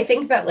so I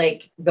think that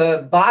like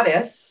the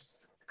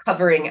bodice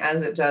covering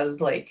as it does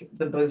like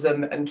the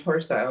bosom and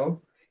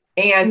torso,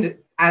 and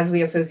as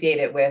we associate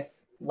it with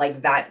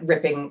like that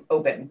ripping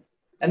open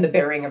and the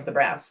baring of the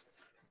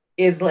breasts,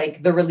 is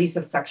like the release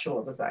of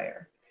sexual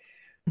desire.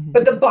 Mm-hmm.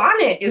 But the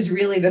bonnet is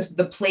really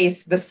the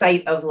place, the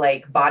site of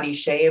like body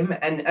shame,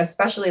 and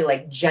especially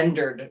like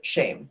gendered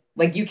shame.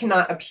 Like you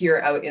cannot appear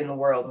out in the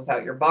world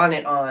without your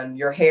bonnet on.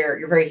 Your hair,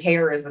 your very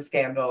hair is a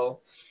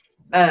scandal.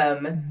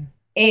 Mm-hmm.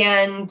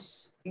 And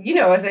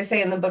as I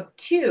say in the book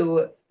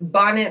too,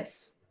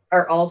 bonnets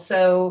are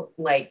also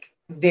like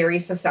very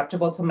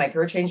susceptible to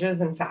micro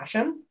changes in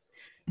fashion.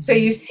 So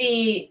you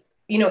see,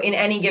 in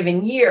any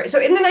given year. So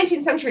in the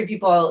 19th century,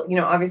 people,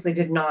 obviously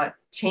did not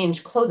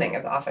change clothing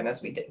as often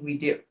as we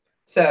do.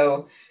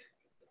 So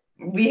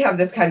we have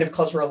this kind of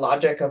cultural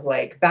logic of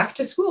like back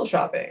to school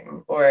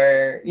shopping,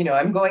 or,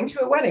 I'm going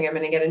to a wedding, I'm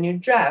going to get a new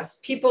dress.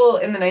 People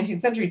in the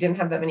 19th century didn't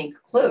have that many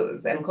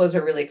clothes, and clothes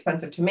are really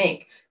expensive to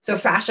make. So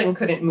fashion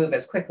couldn't move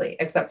as quickly,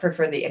 except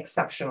for the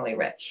exceptionally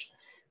rich.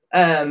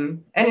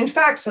 And in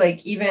fact,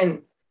 like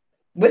even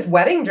with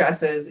wedding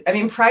dresses, I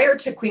mean, prior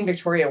to Queen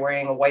Victoria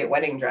wearing a white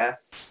wedding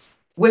dress,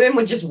 women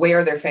would just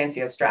wear their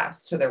fanciest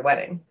dress to their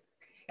wedding.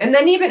 And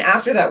then even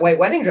after that white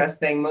wedding dress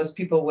thing, most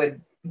people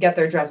would get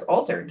their dress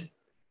altered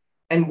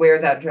and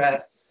wear that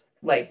dress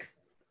like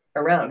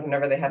around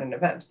whenever they had an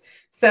event.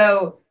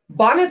 So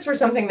bonnets were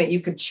something that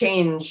you could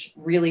change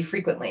really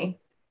frequently.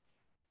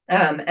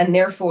 And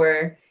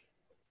therefore,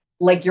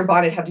 like your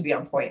bonnet had to be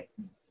on point.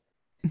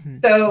 Mm-hmm.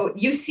 So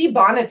you see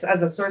bonnets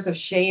as a source of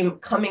shame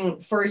coming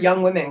for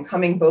young women,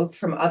 coming both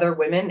from other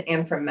women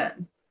and from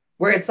men,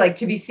 where it's like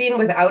to be seen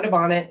without a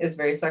bonnet is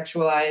very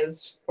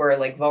sexualized or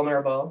like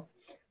vulnerable.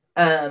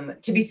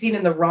 To be seen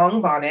in the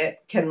wrong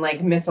bonnet can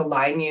like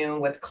misalign you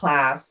with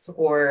class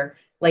or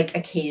like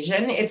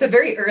occasion. It's a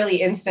very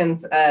early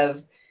instance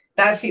of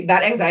that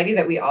anxiety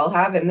that we all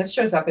have, and this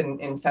shows up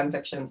in femme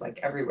fictions like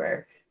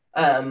everywhere,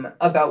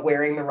 about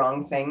wearing the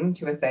wrong thing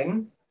to a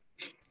thing.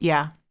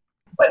 Yeah.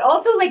 But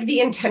also like the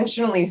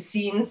intentionally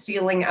scene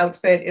stealing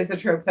outfit is a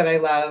trope that I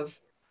love,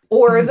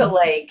 or the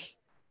like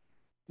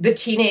the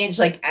teenage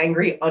like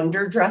angry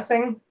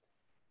underdressing.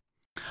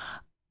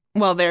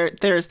 Well,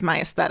 there's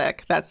my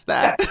aesthetic. That's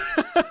that. Yeah.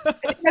 I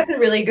think that's a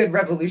really good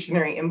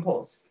revolutionary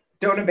impulse.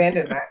 Don't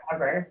abandon that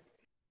ever.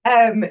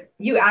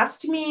 You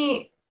asked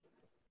me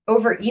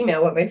over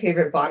email what my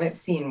favorite bonnet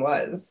scene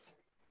was.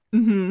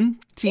 Mm-hmm.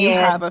 Do you And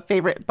have a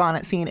favorite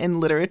bonnet scene in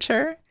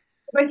literature?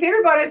 my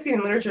favorite bonnet scene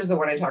in literature is the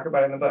one I talk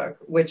about in the book,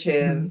 which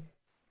is Mm.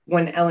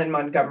 when Ellen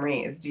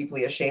Montgomery is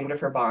deeply ashamed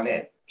of her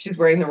bonnet. She's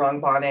wearing the wrong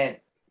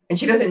bonnet and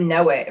she doesn't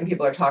know it, and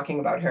people are talking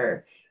about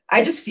her.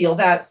 I just feel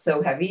that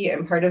so heavy.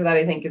 And part of that,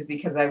 I think, is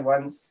because I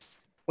once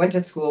went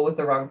to school with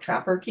the wrong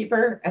trapper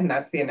keeper. And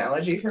that's the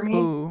analogy for me.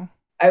 Ooh.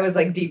 I was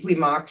like deeply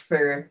mocked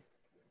for,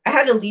 I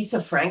had a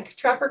Lisa Frank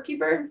trapper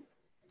keeper,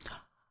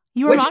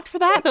 You were which mocked for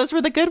that? Those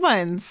were the good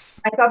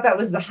ones. I thought that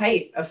was the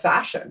height of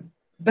fashion.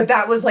 But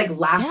that was like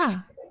last.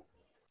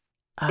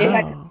 Yeah. It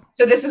had, Oh.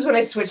 so this is when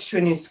I switched to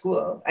a new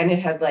school and it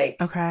had like,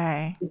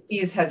 Okay. the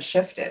seas had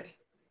shifted.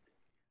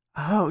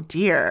 Oh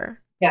dear.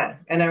 Yeah.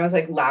 And I was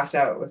like laughed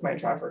out with my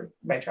trapper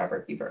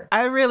keeper.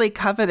 I really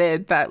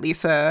coveted that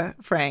Lisa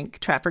Frank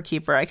Trapper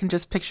Keeper. I can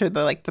just picture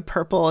the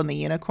purple and the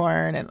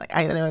unicorn, and like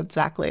I know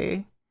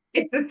exactly.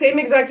 It's the same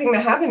exact thing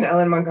that happened to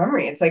Ellen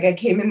Montgomery. It's like I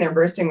came in there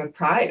bursting with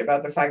pride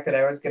about the fact that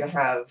I was going to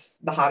have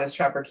the hottest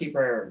trapper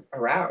keeper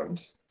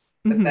around.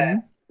 But Mhm.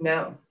 then,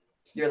 no,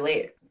 you're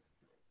late.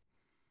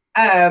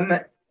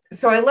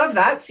 So I love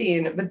that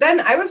scene. But then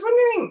I was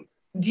wondering,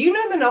 do you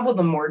know the novel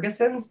The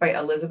Morgesons by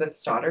Elizabeth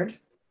Stoddard?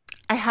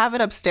 I have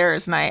it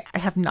upstairs, and I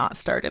have not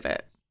started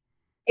it.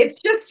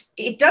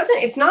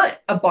 It's not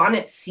a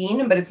bonnet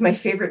scene, but it's my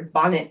favorite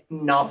bonnet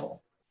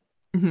novel.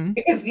 Mhm.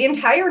 Because the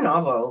entire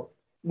novel,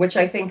 which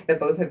I think that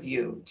both of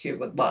you too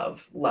would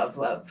love,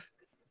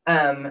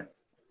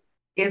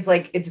 is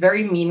like, it's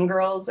very Mean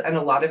Girls, and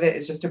a lot of it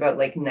is just about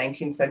like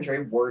 19th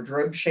century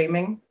wardrobe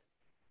shaming.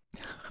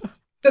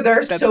 So there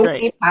are That's so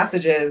great. many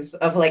passages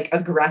of like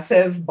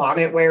aggressive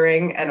bonnet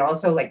wearing and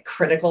also like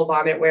critical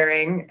bonnet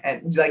wearing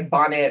and like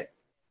bonnet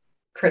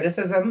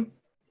criticism.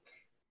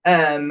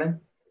 There's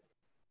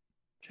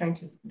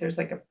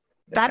like a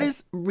That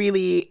is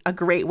really a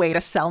great way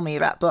to sell me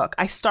that book.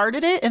 I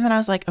started it and then I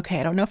was like, okay,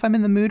 I don't know if I'm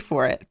in the mood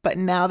for it. But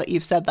now that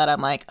you've said that,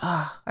 I'm like,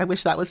 oh, I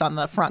wish that was on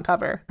the front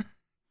cover.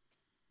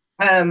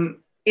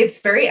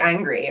 It's very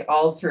angry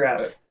all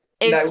throughout.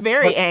 It's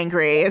very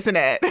angry, isn't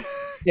it?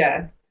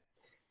 Yeah.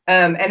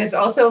 And it's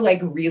also like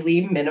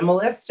really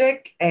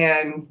minimalistic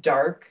and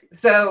dark.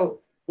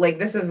 So like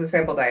this is a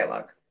sample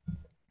dialogue.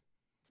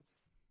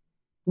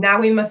 "Now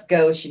we must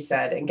go," she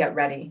said, "and get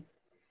ready."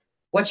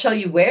 "What shall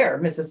you wear?"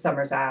 Mrs.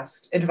 Summers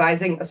asked,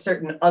 advising a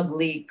certain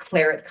ugly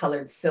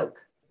claret-colored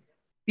silk.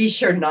 "Be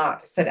sure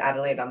not," said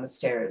Adelaide on the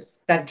stairs.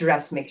 "That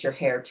dress makes your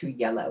hair too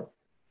yellow."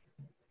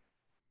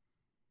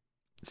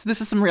 So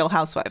this is some Real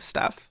Housewives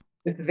stuff.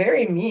 It's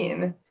very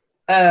mean.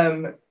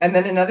 And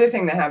then another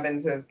thing that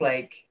happens is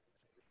like,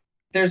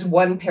 there's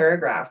one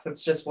paragraph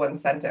that's just one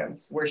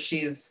sentence where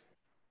she's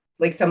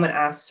like, someone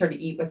asks her to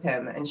eat with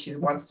him and she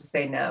wants to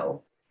say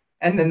no.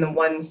 And then the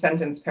one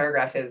sentence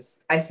paragraph is,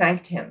 "I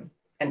thanked him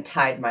and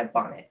tied my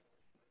bonnet."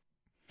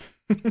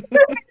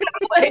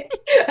 Like,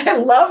 I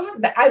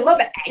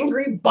love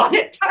angry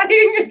bonnet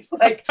tying. It's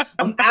like,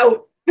 I'm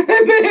out.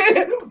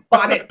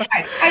 Bonnet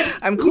tie.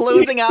 I'm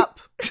closing up.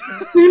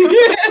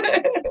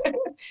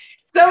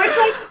 So it's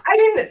like, I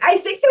mean, I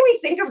think that we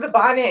think of the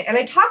bonnet, and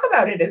I talk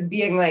about it as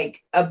being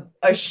like a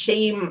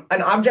shame,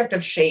 an object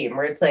of shame,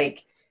 where it's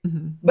like,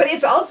 but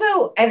it's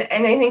also, and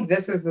I think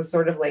this is the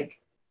sort of like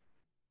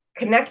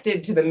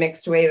connected to the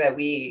mixed way that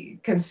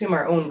we consume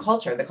our own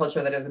culture, the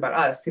culture that is about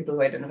us, people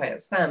who identify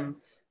as femme,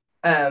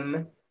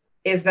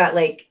 is that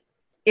like,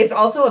 it's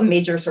also a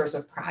major source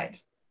of pride.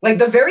 Like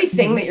the very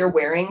thing that you're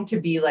wearing to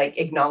be like,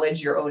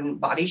 acknowledge your own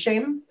body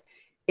shame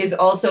is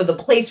also the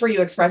place where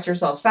you express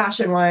yourself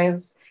fashion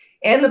wise,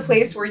 and the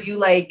place where you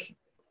like,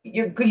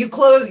 you're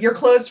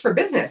clothes for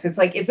business. It's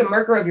like, it's a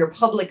marker of your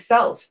public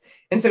self.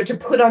 And so to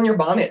put on your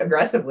bonnet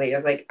aggressively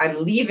is like,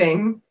 I'm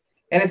leaving.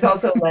 And it's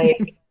also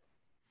like,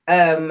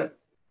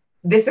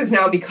 this has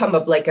now become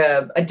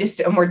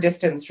a more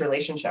distanced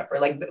relationship, or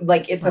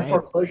like it's a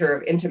foreclosure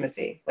of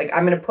intimacy. Like,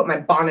 I'm going to put my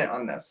bonnet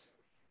on this.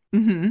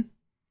 Mm-hmm.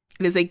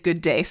 It is a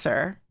good day,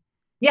 sir.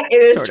 Yeah,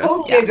 it is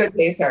totally a good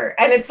day, sir.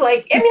 And it's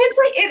like, I mean, it's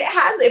like,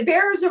 it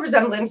bears a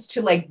resemblance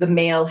to like the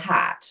male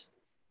hat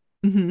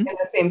in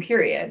the same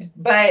period,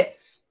 but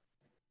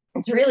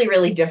it's really,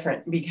 really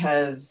different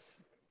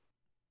because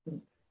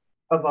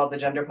of all the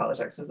gender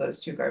politics of those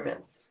two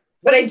garments.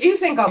 But I do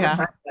think all the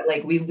time that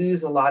like we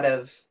lose a lot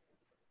of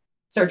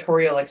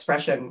sartorial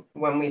expression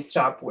when we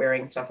stop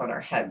wearing stuff on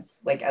our heads,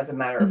 like as a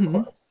matter of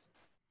course.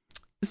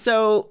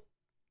 So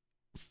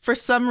for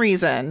some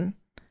reason,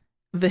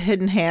 the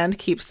hidden hand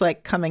keeps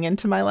like coming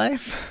into my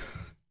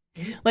life.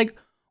 Like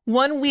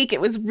 1 week,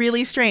 it was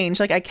really strange.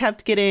 Like I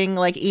kept getting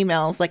like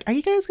emails like, are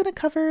you guys going to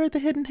cover the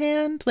hidden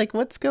hand? Like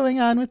what's going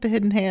on with the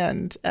hidden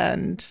hand?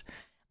 And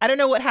I don't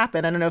know what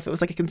happened. I don't know if it was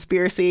like a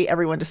conspiracy.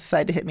 Everyone just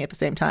decided to hit me at the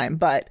same time.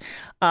 But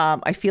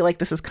I feel like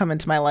this has come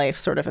into my life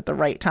sort of at the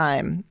right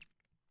time.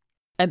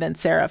 And then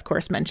Sarah, of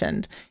course,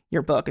 mentioned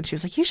your book, and she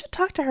was like, you should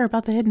talk to her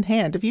about The Hidden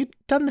Hand. Have you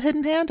done The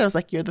Hidden Hand? I was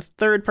like, you're the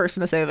third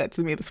person to say that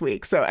to me this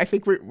week. So I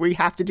think we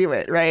have to do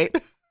it, right?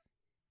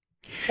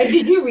 And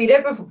did you read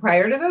it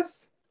prior to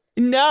this?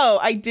 No,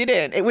 I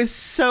didn't. It was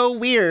so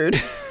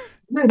weird.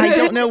 I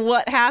don't know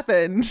what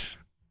happened.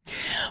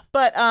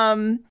 But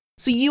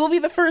so you will be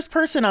the first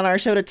person on our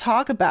show to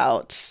talk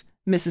about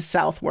Mrs.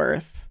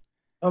 Southworth.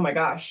 Oh my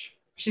gosh.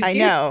 She's I huge.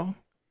 know.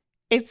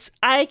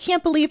 I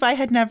can't believe I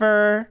had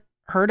never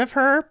heard of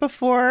her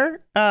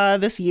before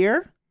this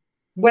year.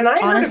 When I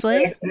honestly,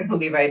 heard of her, I couldn't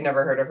believe I had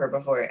never heard of her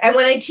before. And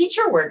when I teach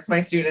her works,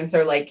 my students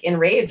are like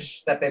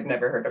enraged that they've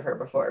never heard of her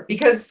before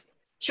because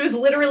she was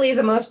literally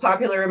the most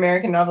popular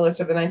American novelist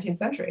of the 19th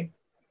century.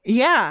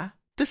 Yeah,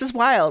 this is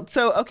wild.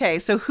 So, okay,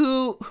 so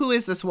who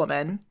is this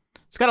woman?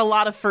 It's got a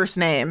lot of first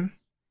name.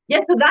 Yeah,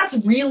 so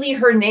that's really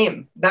her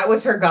name. That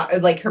was her,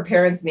 like her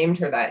parents named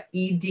her that,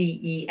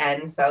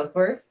 Eden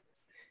Southworth.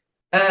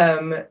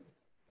 And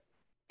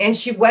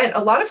she went,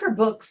 a lot of her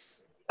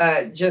books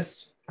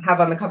just have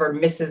on the cover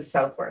Mrs.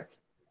 Southworth.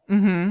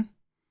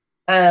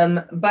 Mm-hmm.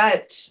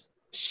 But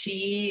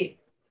she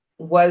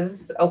was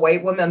a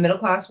white woman, a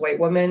middle-class white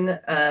woman,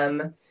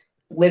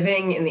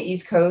 living in the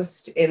East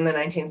Coast in the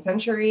 19th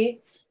century.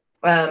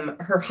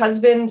 Her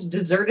husband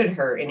deserted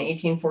her in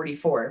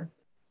 1844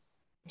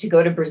 to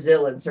go to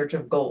Brazil in search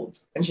of gold,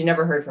 and she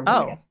never heard from him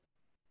again.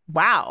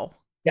 Wow.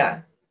 Yeah.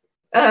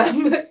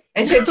 And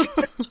she had 2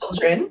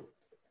 children,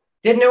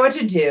 didn't know what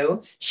to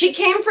do. She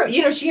came from,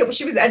 she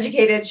was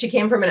educated. She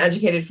came from an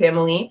educated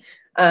family,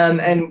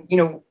 and,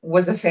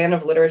 was a fan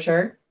of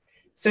literature.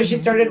 So she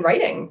started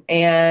writing,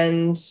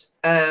 and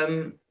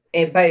by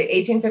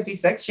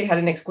 1856, she had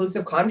an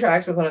exclusive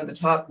contract with one of the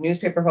top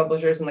newspaper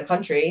publishers in the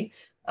country,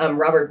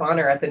 Robert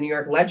Bonner at the New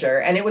York Ledger.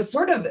 And it was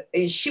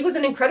she was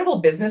an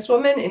incredible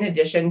businesswoman in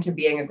addition to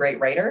being a great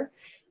writer.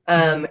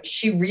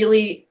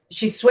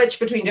 She switched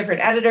between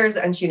different editors,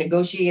 and she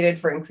negotiated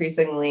for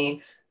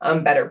increasingly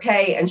better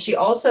pay. And she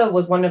also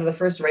was one of the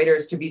first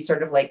writers to be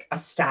sort of like a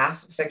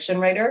staff fiction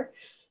writer.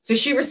 So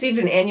she received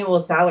an annual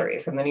salary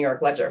from the New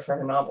York Ledger for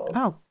her novels.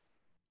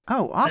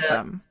 Oh,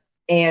 awesome.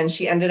 And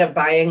she ended up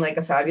buying like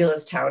a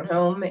fabulous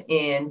townhome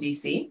in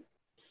DC,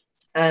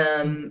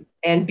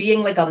 and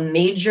being like a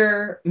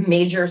major,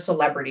 major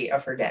celebrity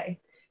of her day.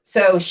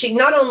 So she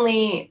not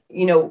only,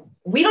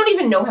 we don't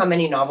even know how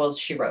many novels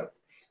she wrote.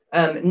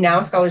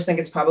 Now scholars think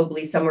it's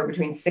probably somewhere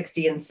between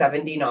 60 and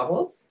 70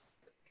 novels.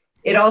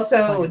 It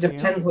also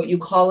depends what you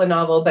call a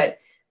novel, but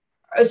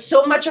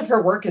so much of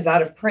her work is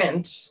out of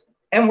print,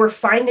 and we're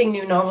finding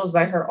new novels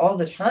by her all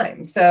the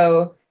time.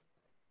 So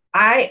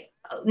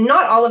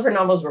not all of her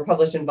novels were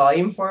published in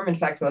volume form. In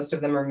fact, most of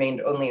them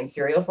remained only in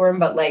serial form.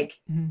 But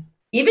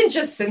even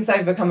just since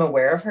I've become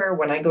aware of her,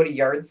 when I go to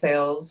yard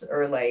sales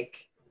or any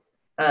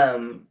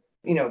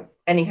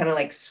kind of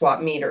like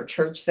swap meet or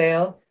church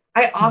sale,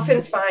 I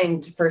often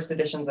find first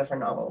editions of her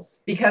novels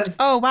because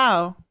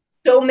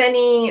so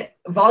many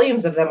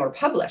volumes of them were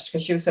published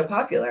because she was so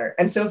popular,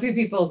 and so few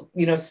people,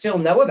 still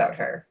know about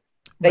her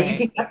that you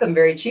can get them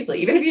very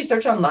cheaply. Even if you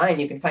search online,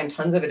 you can find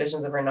tons of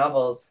editions of her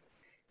novels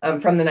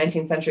from the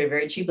 19th century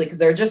very cheaply because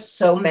there are just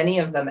so many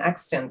of them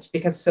extant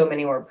because so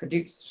many were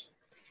produced.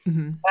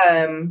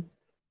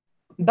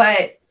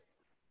 But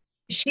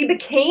she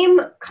became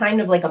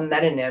kind of like a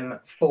metonym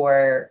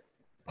for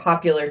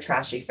popular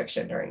trashy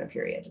fiction during the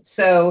period.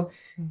 So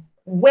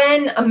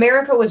when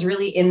America was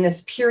really in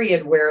this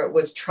period where it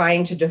was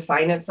trying to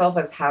define itself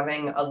as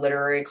having a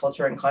literary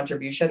culture and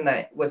contribution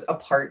that was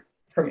apart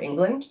from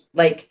England,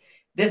 like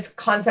this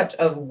concept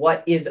of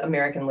what is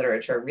American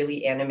literature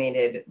really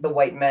animated the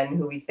white men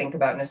who we think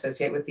about and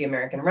associate with the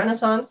American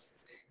Renaissance.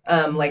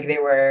 Like they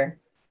were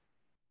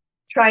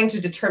trying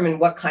to determine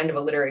what kind of a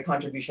literary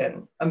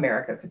contribution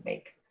America could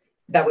make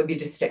that would be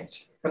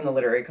distinct from the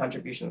literary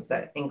contributions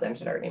that England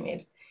had already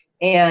made.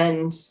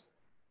 And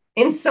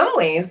in some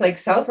ways, like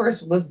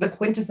Southworth was the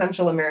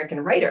quintessential American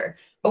writer,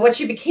 but what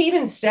she became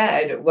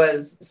instead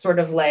was sort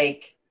of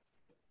like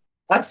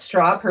a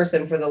straw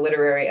person for the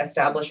literary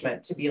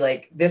establishment to be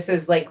like, this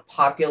is like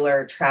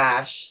popular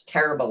trash,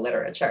 terrible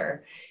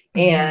literature.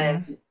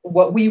 And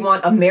what we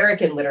want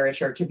American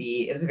literature to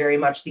be is very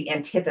much the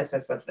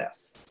antithesis of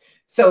this.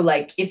 So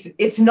like,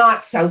 it's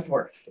not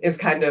Southworth is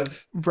kind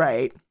of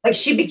right. Like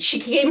she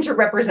came to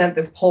represent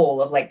this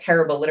pole of like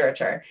terrible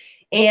literature.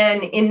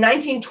 And in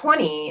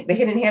 1920, The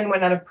Hidden Hand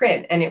went out of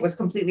print, and it was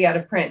completely out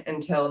of print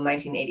until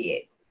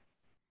 1988.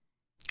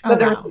 So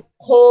there was a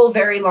whole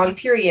very long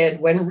period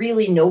when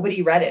really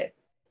nobody read it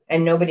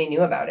and nobody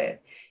knew about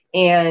it.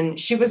 And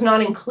she was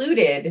not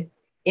included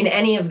in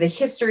any of the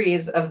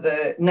histories of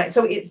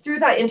through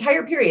that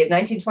entire period,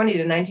 1920 to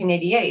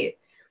 1988,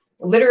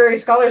 literary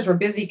scholars were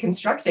busy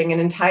constructing an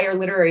entire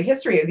literary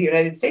history of the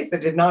United States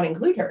that did not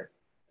include her,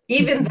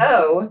 even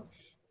though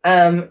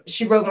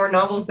she wrote more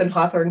novels than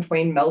Hawthorne,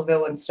 Twain,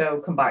 Melville, and Stowe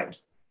combined.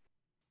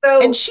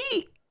 So, and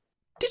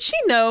did she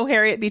know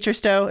Harriet Beecher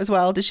Stowe as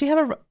well? Did she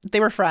have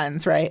they were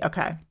friends, right?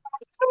 Okay. I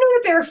don't know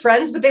that they were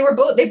friends, but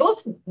they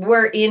both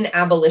were in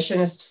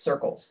abolitionist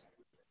circles.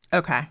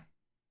 Okay.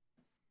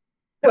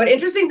 So an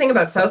interesting thing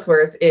about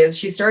Southworth is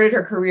she started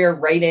her career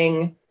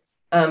writing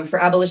for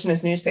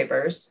abolitionist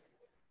newspapers.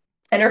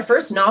 And her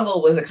first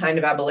novel was a kind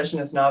of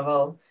abolitionist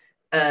novel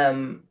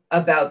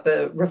about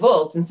the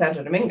revolt in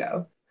Santo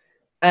Domingo.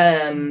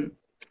 And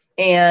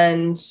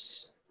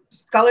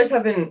scholars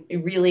have been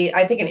really,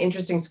 I think, an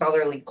interesting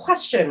scholarly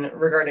question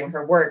regarding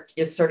her work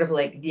is sort of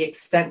like the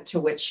extent to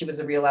which she was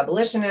a real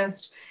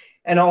abolitionist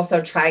and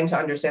also trying to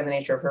understand the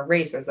nature of her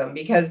racism,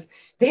 because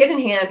The Hidden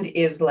Hand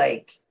is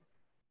like,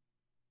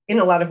 in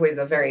a lot of ways,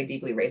 a very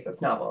deeply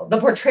racist novel. The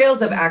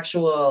portrayals of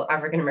actual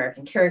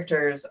African-American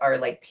characters are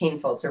like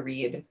painful to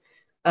read.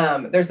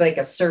 There's like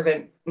a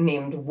servant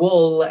named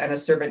Wool and a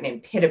servant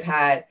named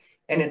Pitapat,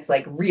 and it's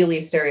like really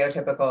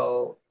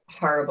stereotypical,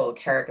 horrible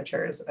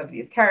caricatures of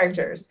these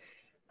characters.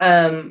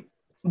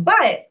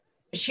 But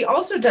she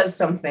also does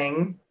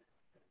something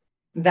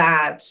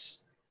that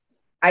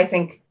I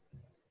think,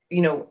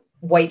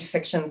 white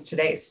fictions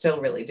today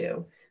still really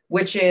do,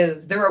 which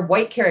is there are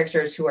white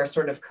characters who are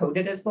sort of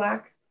coded as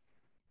Black.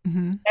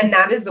 Mm-hmm. And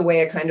that is the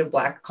way a kind of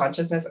Black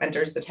consciousness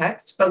enters the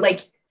text, but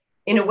like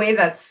in a way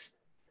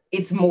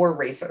it's more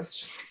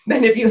racist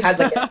than if you had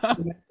like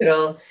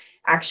a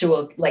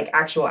actual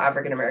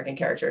African-American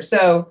character.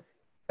 So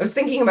I was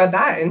thinking about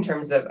that in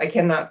terms of, I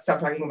cannot stop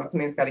talking about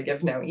Something's Gotta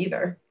Give now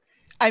either.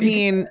 I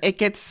mean, it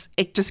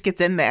just gets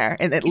in there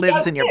and it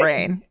lives in your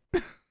brain.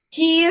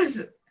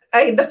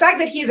 The fact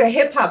that he's a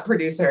hip hop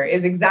producer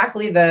is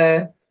exactly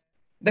the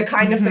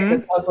kind of thing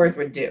that Southworth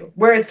would do,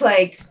 where it's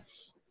like,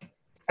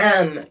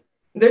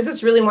 there's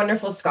this really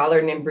wonderful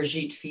scholar named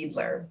Brigitte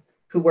Fiedler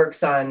who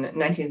works on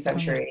 19th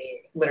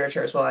century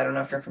literature as well. I don't know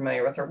if you're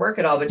familiar with her work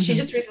at all, but she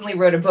just recently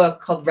wrote a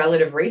book called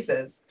Relative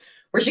Races,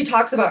 where she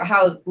talks about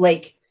how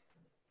like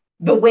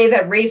the way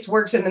that race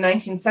works in the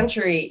 19th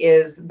century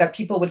is that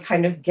people would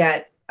kind of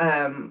get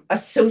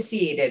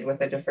associated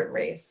with a different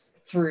race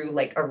through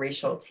like a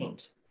racial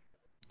taint.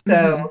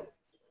 So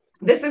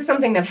this is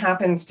something that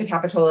happens to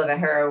Capitola, the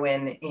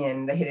heroine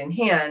in The Hidden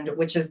Hand,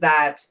 which is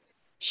that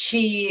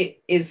she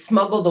is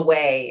smuggled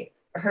away.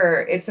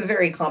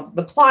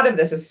 The plot of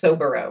this is so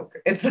Baroque.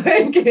 It's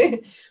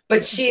like,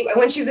 but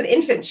when she's an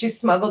infant, she's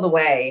smuggled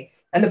away,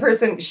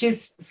 and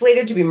she's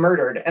slated to be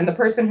murdered, and the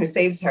person who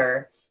saves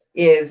her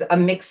is a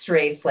mixed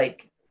race,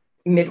 like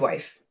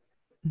midwife.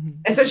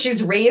 And so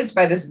she's raised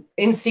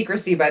in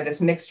secrecy by this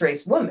mixed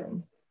race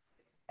woman.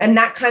 And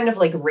that kind of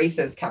like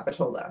races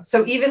Capitola.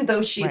 So even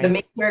though the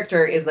main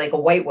character is like a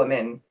white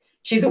woman,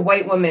 she's a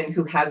white woman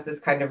who has this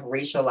kind of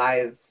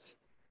racialized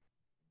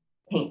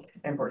paint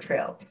and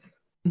portrayal.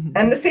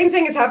 And the same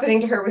thing is happening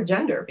to her with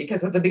gender,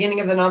 because at the beginning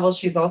of the novel,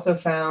 she's also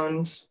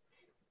found,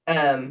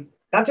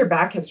 that's her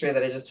back history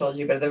that I just told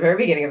you, but at the very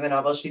beginning of the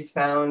novel, she's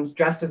found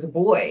dressed as a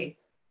boy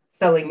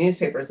selling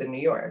newspapers in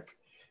New York.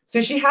 So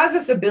she has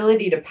this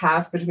ability to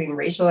pass between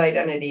racial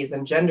identities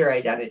and gender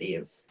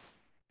identities.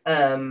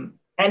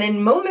 And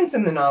in moments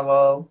in the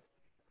novel,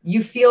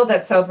 you feel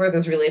that Southworth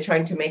is really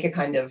trying to make a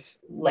kind of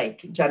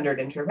like gendered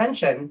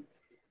intervention.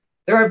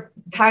 There are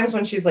times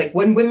when she's like,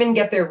 when women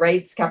get their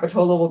rights,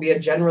 Capitola will be a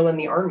general in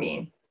the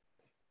army.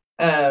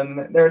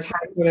 There are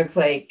times when it's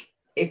like,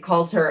 it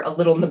calls her a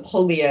little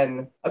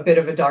Napoleon, a bit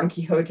of a Don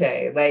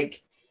Quixote.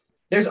 Like,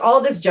 there's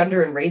all this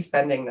gender and race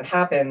bending that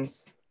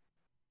happens.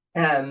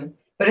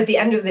 But at the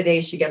end of the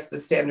day, she gets the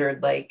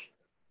standard, like,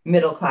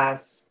 middle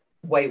class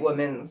white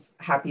woman's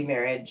happy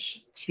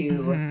marriage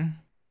to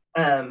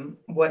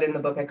what in the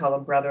book I call a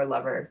brother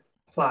lover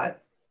plot,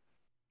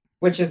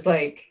 which is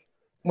like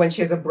when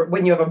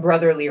you have a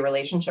brotherly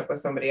relationship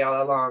with somebody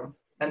all along,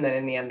 and then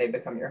in the end they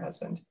become your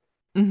husband.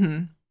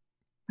 Her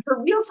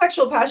real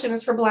sexual passion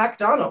is for Black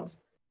Donald,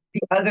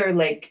 the other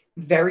like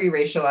very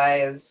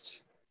racialized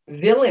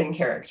villain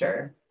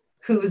character,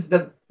 who's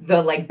the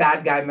like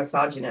bad guy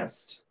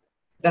misogynist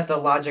that the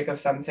logic of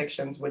femme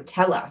fictions would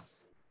tell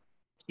us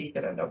she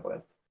could end up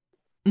with.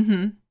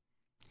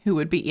 Who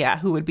would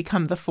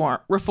become the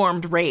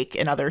reformed rake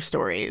in other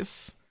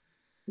stories.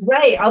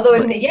 Right. Although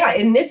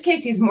in this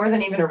case, he's more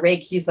than even a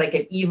rake. He's like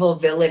an evil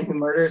villain who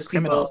murders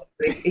people.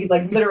 He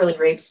like literally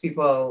rapes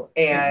people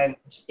and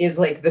is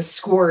like the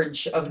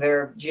scourge of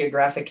their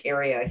geographic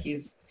area.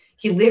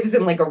 He lives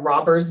in like a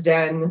robber's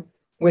den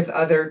with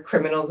other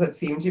criminals that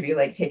seem to be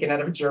like taken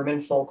out of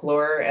German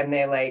folklore, and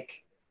they like,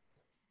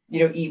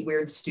 eat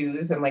weird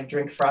stews and like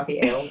drink frothy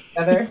ale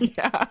together.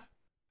 Yeah.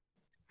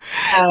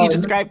 You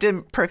described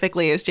him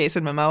perfectly as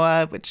Jason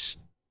Momoa, which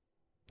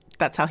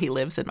that's how he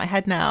lives in my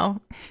head now.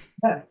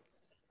 Yeah.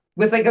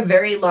 With like a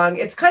very long,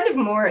 it's kind of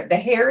more, the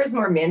hair is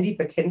more Mandy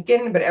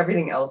Patinkin, but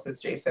everything else is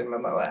Jason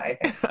Momoa, I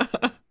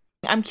think.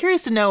 I'm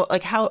curious to know,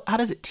 like, how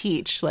does it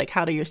teach? Like,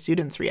 how do your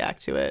students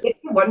react to it? It's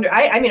a wonder.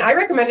 I mean, I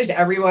recommend it to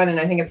everyone, and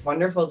I think it's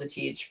wonderful to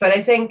teach. But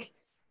I think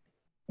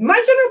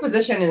my general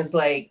position is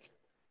like,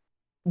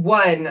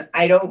 one,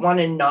 I don't want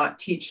to not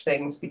teach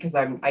things because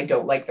I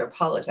don't like their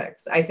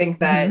politics. I think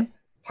that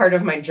part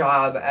of my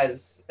job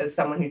as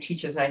someone who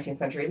teaches 19th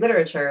century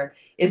literature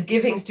is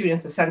giving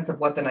students a sense of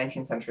what the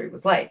 19th century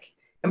was like.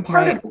 And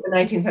part of what the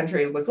 19th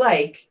century was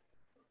like,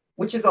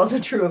 which is also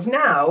true of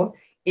now,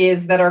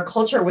 is that our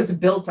culture was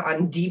built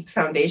on deep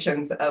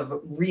foundations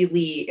of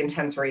really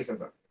intense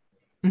racism.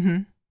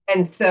 Mm-hmm.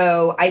 And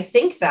so I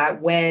think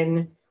that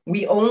when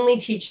we only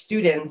teach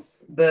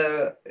students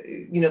the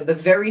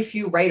very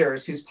few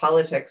writers whose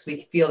politics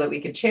we feel that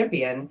we could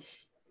champion,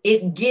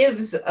 it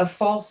gives a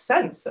false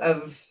sense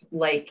of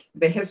like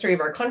the history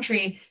of our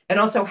country and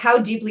also how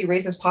deeply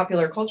racist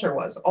popular culture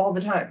was all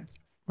the time.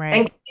 Right.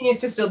 And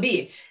continues to still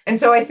be. And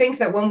so I think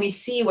that when we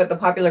see what the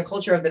popular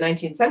culture of the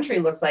 19th century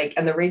looks like,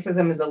 and the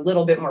racism is a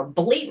little bit more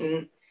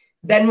blatant,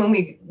 then when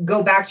we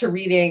go back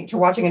to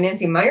watching a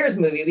Nancy Meyers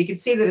movie, we could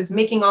see that it's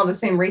making all the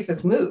same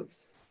racist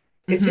moves.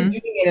 It's just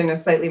doing it in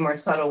a slightly more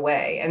subtle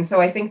way. And so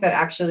I think that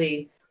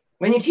actually,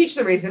 when you teach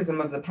the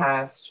racism of the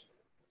past,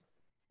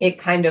 it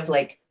kind of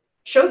like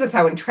shows us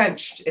how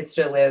entrenched it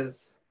still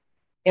is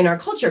in our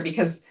culture,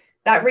 because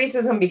that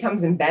racism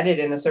becomes embedded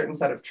in a certain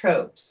set of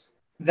tropes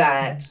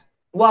that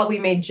while we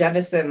may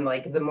jettison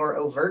like the more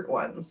overt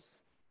ones,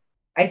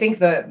 I think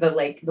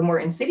the more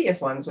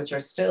insidious ones, which I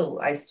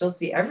still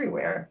see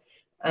everywhere,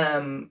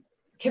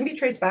 can be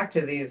traced back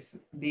to these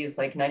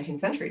like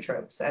 19th century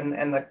tropes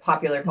and the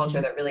popular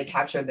culture that really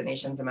captured the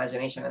nation's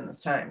imagination in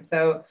this time.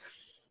 So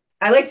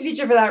I like to teach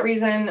it for that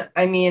reason.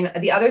 I mean,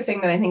 the other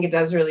thing that I think it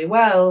does really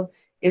well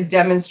is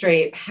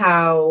demonstrate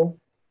how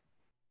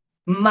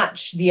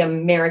much the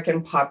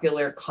American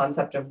popular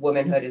concept of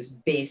womanhood is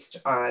based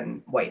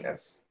on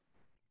whiteness.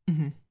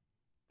 Mm-hmm.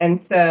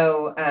 And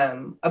so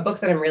a book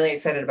that I'm really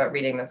excited about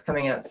reading that's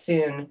coming out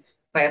soon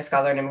by a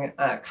scholar named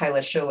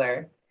Kyla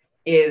Schiller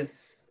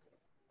is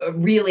a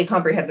really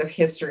comprehensive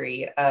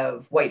history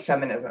of white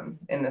feminism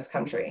in this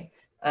country,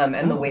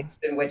 and the ways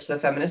in which the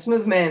feminist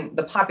movement,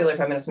 the popular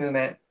feminist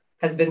movement,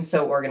 has been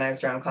so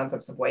organized around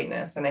concepts of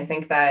whiteness. And I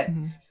think that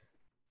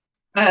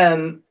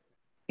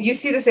you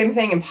see the same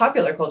thing in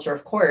popular culture,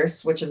 of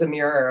course, which is a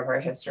mirror of our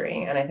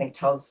history, and I think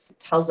tells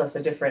us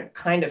a different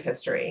kind of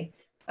history.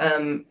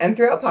 And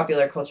throughout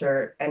popular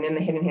culture and in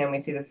The Hidden Hand,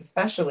 we see this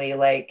especially,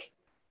 like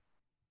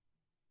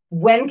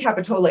when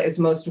Capitola is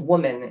most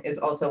woman is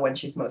also when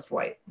she's most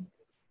white.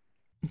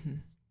 Mm-hmm.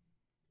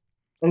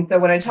 And so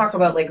when I talk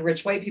about like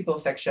rich white people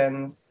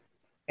fictions,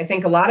 I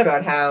think a lot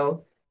about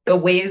how the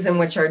ways in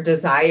which our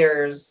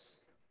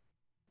desires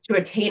to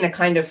attain a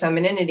kind of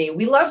femininity,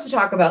 we love to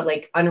talk about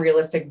like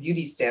unrealistic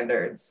beauty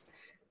standards,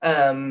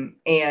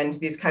 and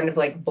these kind of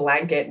like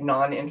blanket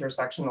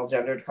non-intersectional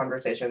gendered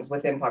conversations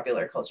within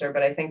popular culture.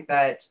 But I think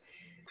that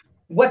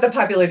what the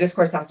popular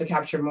discourse has to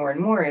capture more and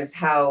more is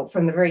how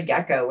from the very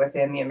get-go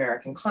within the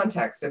American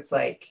context, it's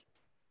like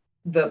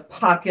the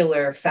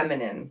popular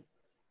feminine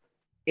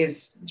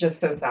is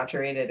just so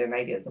saturated in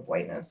ideas of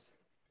whiteness.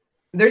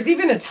 There's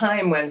even a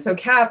time when, so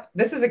Cap,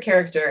 this is a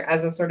character,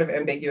 as a sort of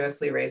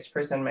ambiguously raised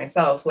person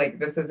myself, like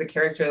this is a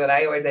character that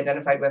I always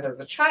identified with as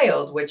a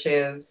child, which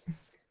is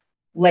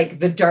like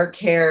the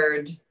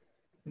dark-haired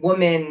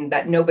woman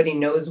that nobody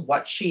knows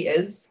what she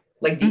is,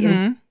 like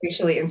the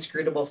racially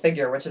inscrutable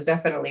figure, which is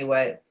definitely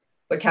what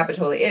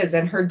Capitola is.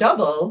 And her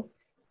double,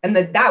 and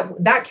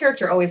that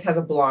character always has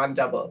a blonde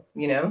double,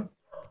 you know,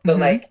 but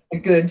like the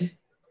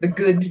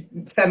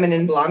good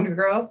feminine blonde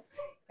girl,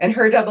 and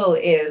her double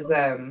is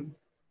a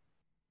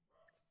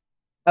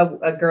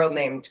girl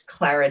named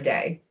Clara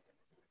Day,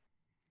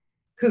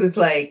 who's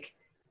like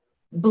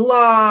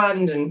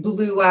blonde and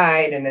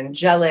blue-eyed and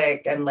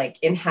angelic and like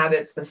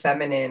inhabits the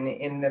feminine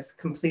in this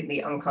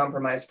completely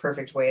uncompromised,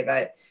 perfect way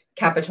that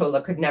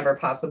Capitola could never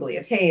possibly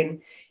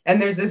attain.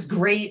 And there's this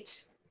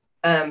great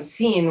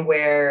scene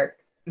where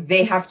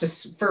they have to,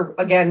 for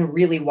again,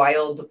 really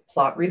wild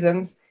plot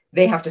reasons,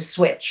 they have to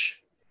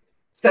switch.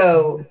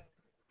 So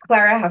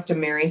Clara has to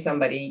marry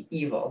somebody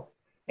evil,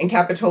 and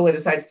Capitola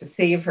decides to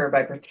save her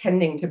by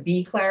pretending to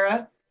be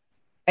Clara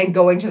and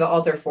going to the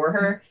altar for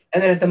her.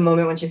 And then at the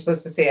moment when she's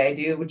supposed to say I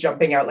do,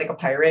 jumping out like a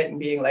pirate and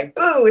being like,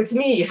 oh, it's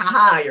me.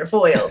 Haha, you're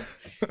foiled.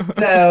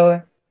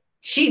 So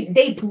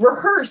they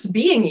rehearse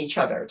being each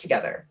other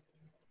together.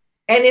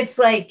 And it's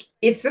like,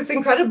 it's this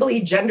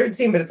incredibly gendered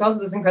scene, but it's also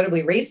this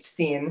incredibly raced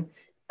scene.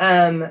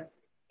 And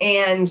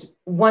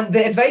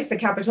the advice that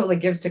Capitola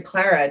gives to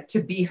Clara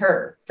to be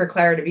her, for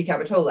Clara to be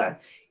Capitola,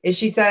 is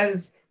she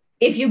says,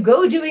 if you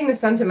go doing the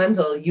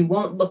sentimental, you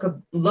won't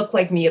look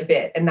like me a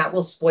bit, and that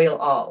will spoil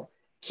all.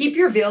 Keep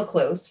your veil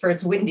close, for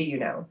it's windy, you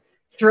know.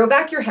 Throw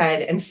back your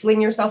head and fling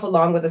yourself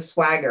along with a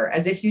swagger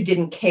as if you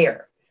didn't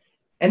care.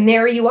 And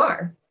there you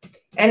are.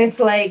 And it's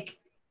like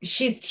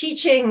she's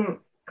teaching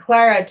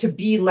Clara to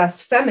be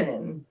less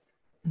feminine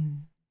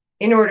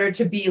in order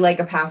to be like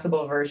a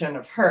passable version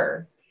of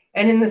her.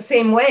 And in the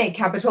same way,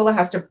 Capitola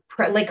has to,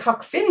 like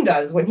Huck Finn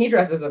does when he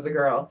dresses as a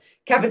girl,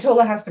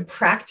 Capitola has to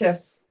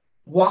practice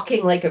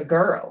walking like a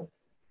girl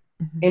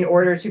in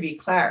order to be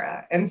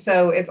Clara. And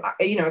so it's,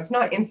 you know, it's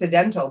not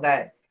incidental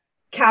that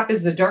Cap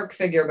is the dark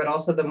figure, but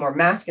also the more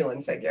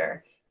masculine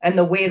figure. And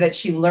the way that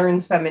she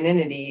learns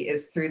femininity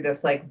is through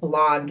this like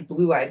blonde,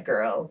 blue-eyed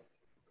girl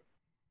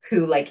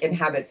who like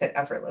inhabits it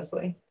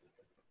effortlessly.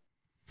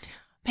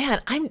 Man,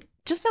 I'm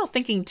just now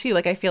thinking too,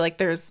 like I feel like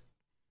there's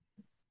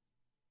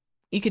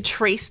you could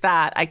trace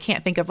that. I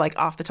can't think of like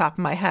off the top of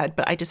my head,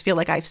 but I just feel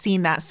like I've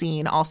seen that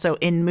scene also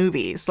in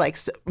movies, like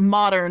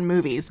modern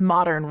movies,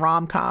 modern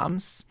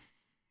rom-coms.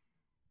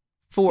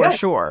 For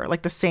sure.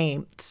 Like the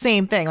same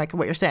thing, like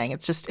what you're saying.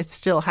 It's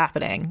still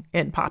happening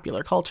in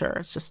popular culture.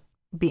 It's just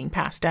being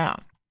passed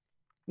down.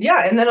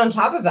 Yeah, and then on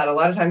top of that, a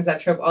lot of times that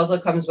trope also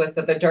comes with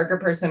that the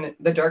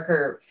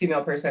darker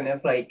female person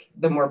is like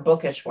the more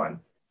bookish one.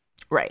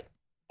 Right.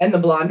 And the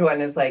blonde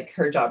one is like,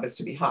 her job is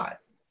to be hot.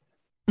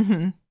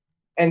 Mm-hmm.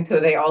 And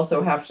so they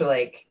also have to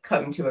like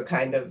come to a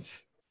kind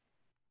of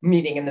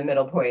meeting in the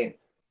middle point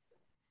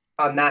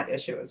on that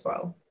issue as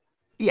well.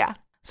 Yeah.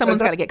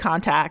 Someone's got to get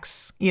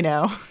contacts, you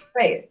know.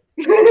 Right.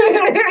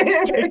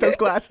 Take those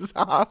glasses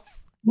off.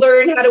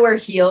 Learn how to wear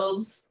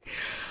heels.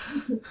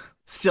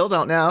 Still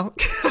don't know.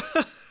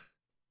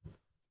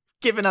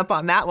 Given up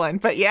on that one.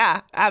 But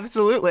yeah,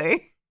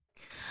 absolutely.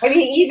 I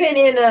mean, even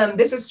in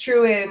this is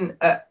true in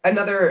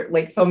another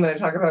like film that I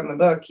talk about in the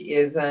book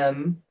is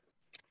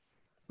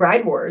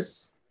Bride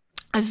Wars.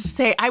 I was just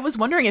say, I was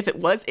wondering if it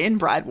was in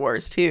Bride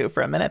Wars too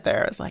for a minute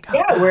there. I was like, oh,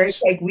 yeah, gosh. where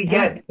it's like we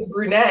get the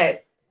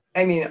brunette.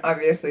 I mean,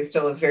 obviously,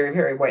 still a very,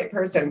 very white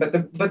person, but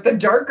the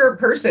darker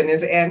person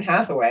is Anne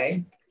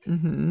Hathaway,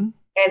 mm-hmm.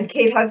 and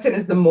Kate Hudson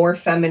is the more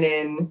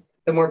feminine,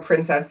 the more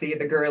princessy,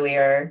 the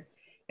girlier,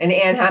 and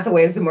Anne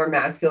Hathaway is the more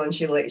masculine.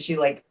 She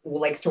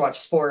likes to watch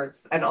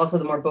sports, and also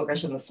the more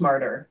bookish and the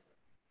smarter.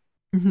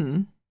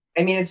 Mm-hmm.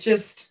 I mean, it's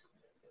just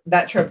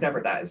that trope never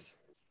dies.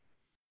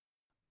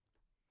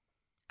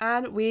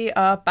 And we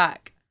are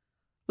back.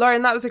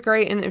 Lauren, that was a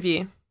great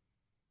interview.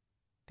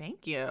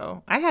 Thank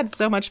you. I had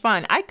so much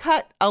fun. I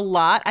cut a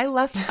lot. I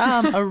left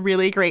a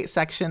really great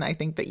section, I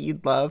think, that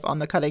you'd love on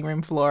the cutting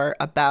room floor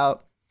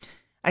about,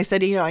 I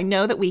said, I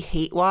know that we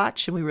hate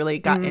watch and we really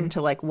got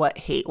into like what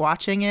hate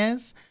watching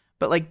is,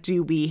 but like,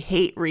 do we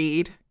hate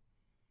read?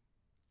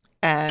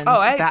 And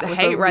I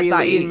hate read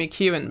that Ian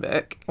McEwan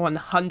book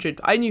 100.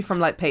 I knew from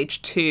like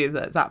page 2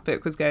 that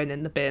book was going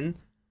in the bin.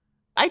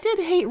 I did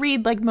hate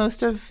read like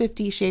most of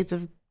 50 Shades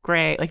of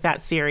Grey, like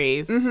that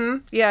series.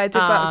 Mm-hmm. Yeah, I did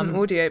that as an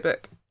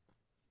audiobook.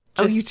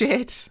 Oh, you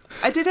did?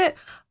 I did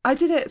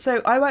it.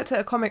 So I worked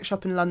at a comic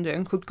shop in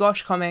London called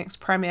Gosh Comics,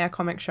 premier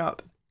comic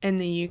shop in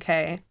the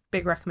UK.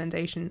 Big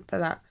recommendation for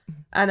that.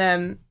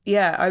 And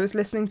I was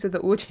listening to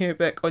the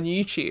audiobook on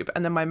YouTube,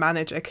 and then my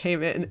manager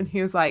came in and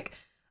he was like,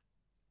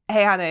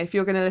 hey, Anna, if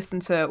you're going to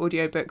listen to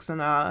audiobooks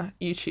on our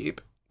YouTube,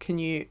 can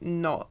you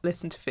not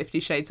listen to 50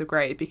 Shades of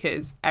Grey?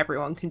 Because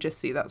everyone can just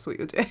see that's what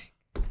you're doing.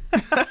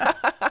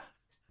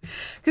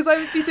 Because I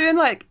would be doing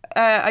like,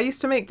 I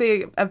used to make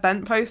the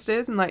event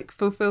posters and like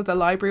fulfill the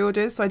library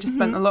orders. So I just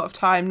spent a lot of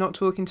time not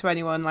talking to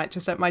anyone, like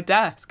just at my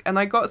desk. And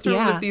I got through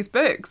all of these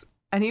books.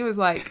 And he was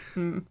like,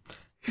 not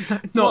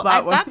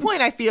that one. At that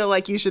point, I feel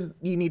like you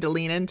need to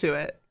lean into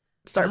it.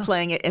 Start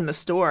playing it in the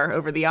store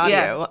over the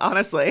audio,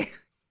 honestly.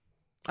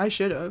 I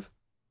should have.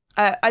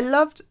 I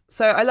loved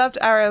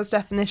Ariel's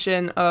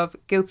definition of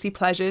guilty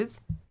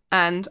pleasures.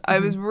 And I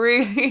was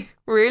really,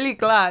 really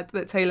glad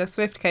that Taylor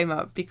Swift came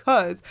up,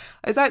 because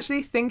I was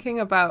actually thinking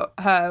about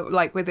her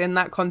like within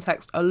that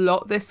context a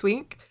lot this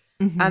week,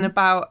 and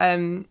about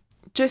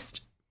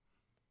just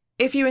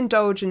if you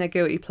indulge in a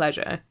guilty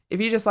pleasure, if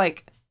you just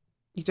like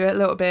you do it a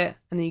little bit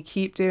and then you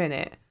keep doing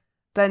it,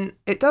 then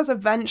it does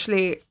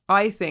eventually,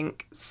 I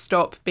think,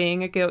 stop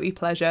being a guilty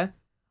pleasure.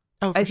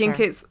 I think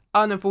it's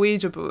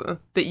unavoidable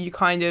that you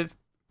kind of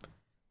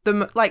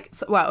no,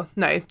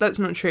 that's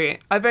not true.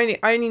 I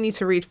only need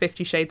to read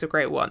 50 Shades of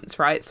Grey once,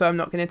 right? So I'm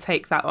not going to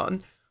take that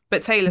on.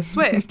 But Taylor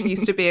Swift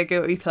used to be a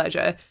guilty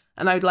pleasure,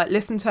 and I would like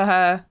listen to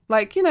her,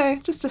 like,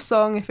 just a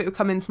song if it would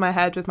come into my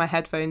head with my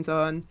headphones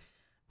on.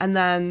 And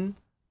then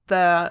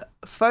the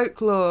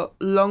Folklore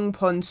Long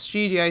Pond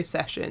studio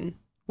session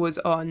was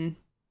on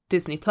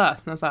Disney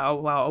Plus, and I was like, oh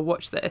wow, I'll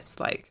watch this,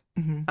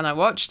 and I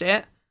watched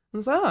it. I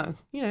was like, oh,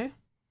 I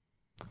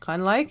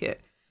kind of like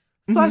it.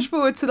 Flash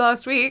forward to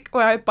last week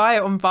where I buy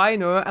it on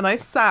vinyl, and I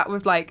sat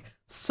with like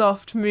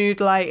soft mood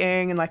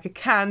lighting and like a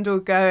candle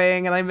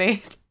going, and I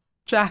made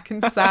Jack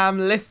and Sam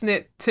listen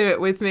to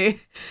it with me.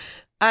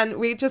 And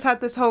we just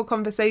had this whole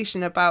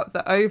conversation about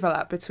the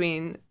overlap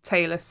between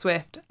Taylor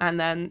Swift and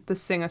then the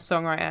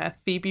singer-songwriter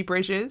Phoebe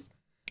Bridgers,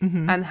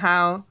 and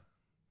how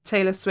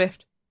Taylor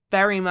Swift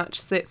very much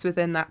sits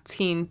within that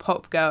teen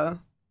pop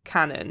girl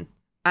canon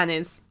and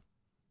is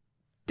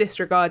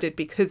disregarded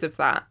because of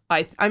that.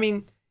 I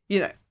mean,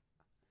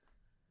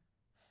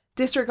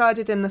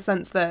 disregarded in the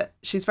sense that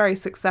she's very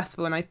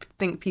successful, and I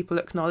think people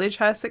acknowledge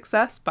her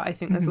success, but I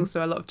think there's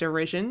also a lot of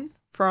derision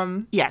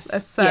from a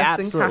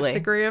certain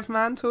category of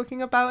man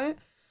talking about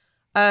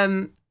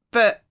it.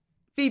 But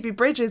Phoebe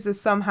Bridgers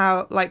is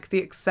somehow like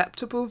the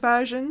acceptable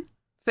version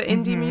for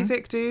indie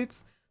music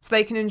dudes, so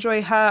they can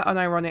enjoy her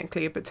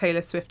unironically, but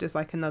Taylor Swift is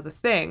like another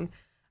thing.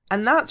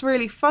 And that's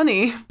really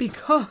funny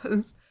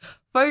because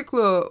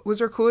Folklore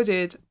was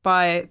recorded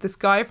by this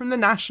guy from The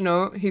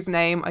National, whose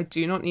name I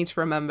do not need to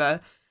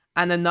remember,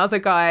 and another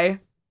guy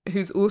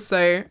who's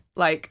also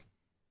like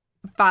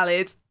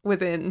valid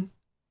within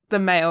the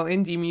male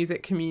indie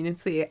music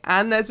community.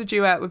 And there's a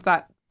duet with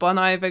that Bon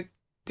Iver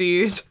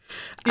dude.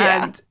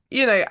 Yeah. And,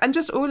 you know, and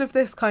just all of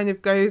this kind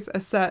of goes a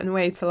certain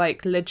way to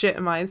like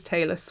legitimize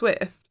Taylor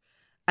Swift.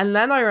 And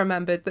then I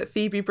remembered that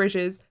Phoebe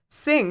Bridgers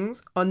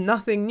sings on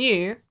Nothing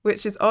New,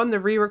 which is on the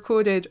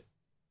re-recorded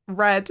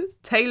Red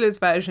Taylor's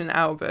version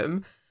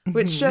album,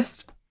 which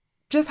just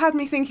had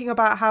me thinking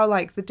about how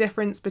like the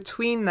difference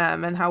between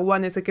them and how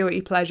one is a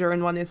guilty pleasure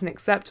and one is an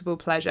acceptable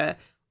pleasure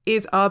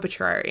is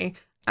arbitrary.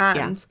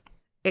 And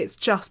it's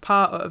just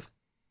part of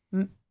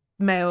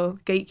male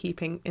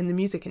gatekeeping in the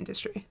music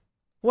industry.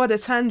 What a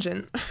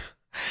tangent.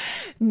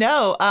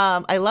 No,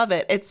 I love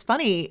it. It's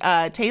funny.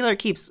 Taylor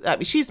keeps,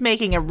 she's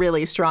making a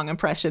really strong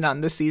impression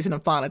on this season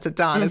of Bonnet at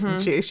Dawn,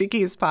 isn't she? She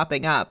keeps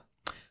popping up.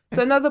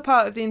 So another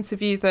part of the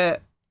interview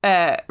that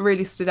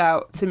really stood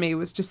out to me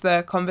was just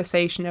the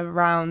conversation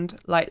around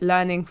like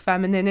learning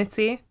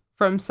femininity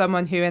from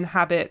someone who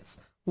inhabits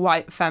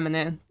white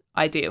feminine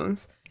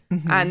ideals.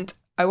 And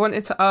I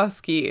wanted to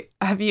ask you,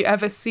 have you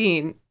ever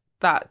seen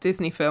that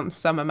Disney film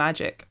Summer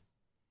Magic?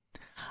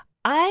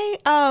 I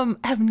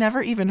have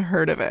never even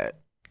heard of it.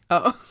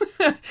 Oh,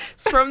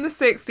 it's from the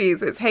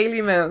 60s. It's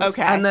Hayley Mills.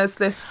 Okay. And there's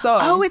this song.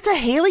 Oh, it's a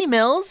Hayley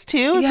Mills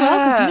too as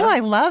well? Because, you know, I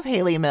love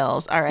Hayley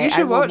Mills. All right, You should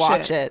I will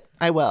watch it.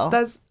 I will.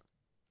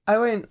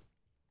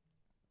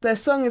 Their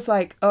song is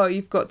like, oh,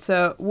 you've got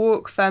to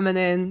walk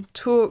feminine,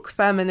 talk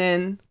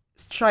feminine,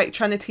 trying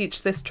to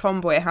teach this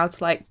tomboy how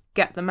to like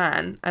get the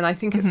man. And I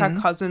think it's her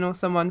cousin or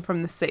someone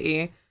from the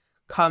city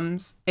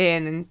comes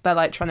in and they're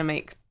like trying to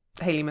make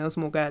Hayley Mills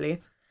more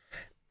girly.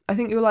 I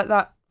think you'll like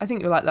that. I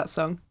think you'll like that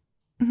song.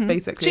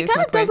 Basically, she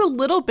kind of does a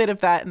little bit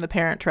of that in The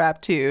Parent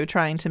Trap too,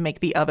 trying to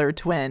make the other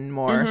twin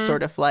more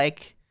sort of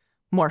like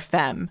more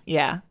femme.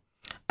 Yeah.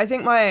 I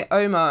think my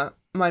Oma,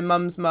 my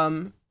mum's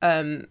mum,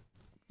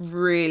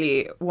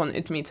 really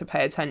wanted me to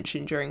pay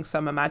attention during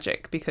Summer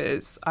Magic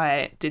because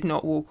I did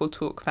not walk or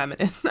talk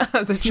feminine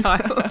as a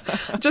child.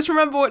 I just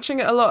remember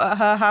watching it a lot at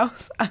her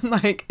house, and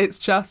like it's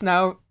just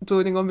now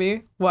dawning on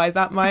me why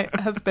that might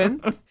have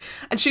been.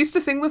 And she used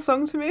to sing the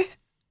song to me.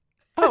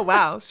 Oh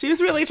wow, she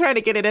was really trying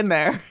to get it in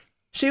there.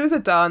 She was a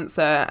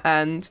dancer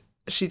and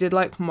she did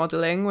like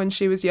modeling when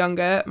she was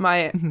younger.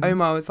 My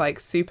Oma was like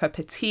super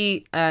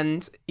petite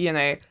and, you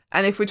know,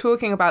 and if we're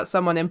talking about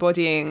someone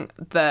embodying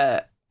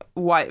the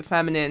white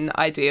feminine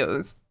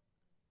ideals,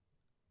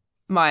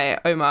 my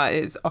Oma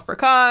is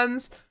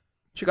Afrikaans.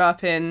 She grew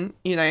up in,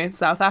 you know,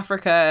 South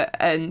Africa.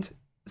 And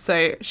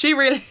so she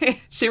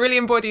really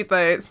embodied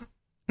those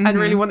and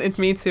really wanted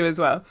me to as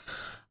well.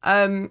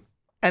 And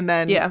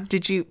then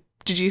did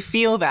you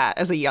feel that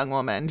as a young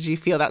woman? Did you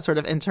feel that sort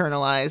of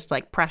internalized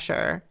like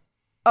pressure?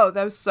 Oh,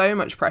 there was so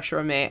much pressure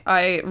on me.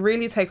 I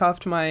really take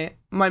after my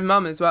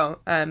mum as well,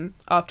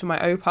 after my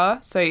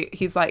opa. So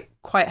he's like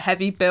quite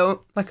heavy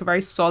built, like a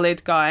very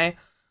solid guy.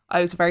 I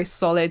was a very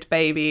solid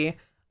baby.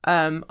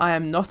 I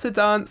am not a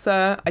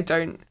dancer. I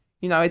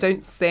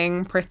don't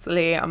sing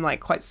prettily. I'm like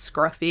quite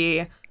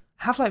scruffy. I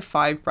have like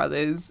 5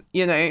 brothers,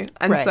 you know?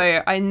 And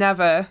so I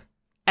never,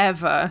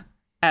 ever,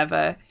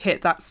 ever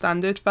hit that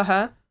standard for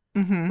her.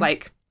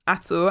 Like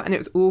at all, and it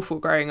was awful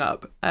growing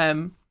up.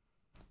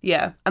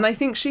 Yeah, and I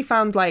think she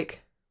found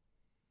like,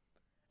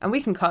 and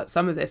we can cut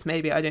some of this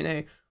maybe, I don't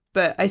know,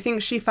 but I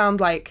think she found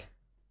like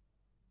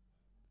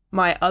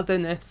my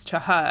otherness to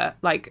her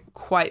like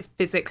quite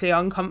physically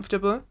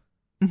uncomfortable.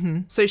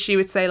 So she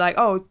would say like,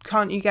 oh,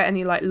 can't you get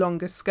any like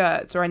longer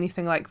skirts or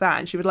anything like that?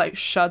 And she would like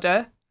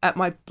shudder at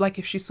my, like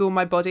if she saw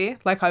my body,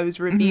 like I was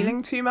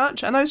revealing too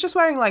much, and I was just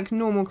wearing like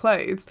normal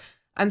clothes.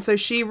 And so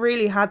she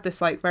really had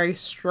this like very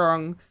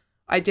strong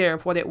idea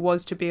of what it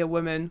was to be a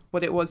woman,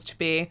 what it was to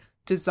be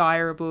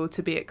desirable,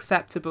 to be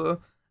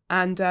acceptable.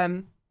 And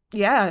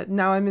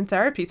now I'm in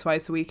therapy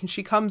twice a week and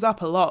she comes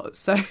up a lot.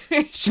 So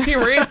she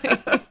really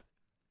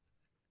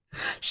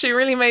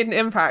made an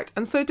impact.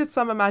 And so did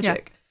Summer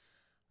Magic.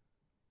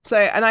 So,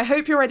 and I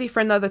hope you're ready for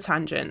another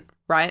tangent,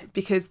 right?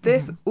 Because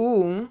this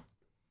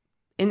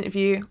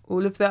interview,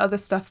 all of the other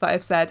stuff that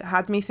I've said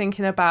had me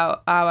thinking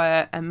about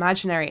our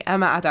imaginary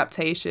Emma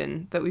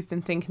adaptation that we've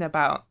been thinking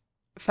about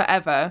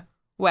forever,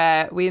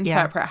 where we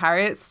interpret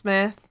Harriet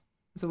Smith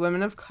as a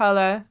woman of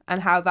colour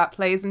and how that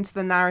plays into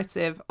the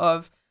narrative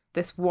of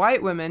this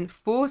white woman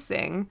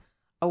forcing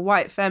a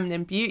white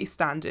feminine beauty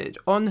standard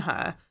on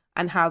her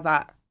and how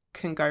that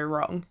can go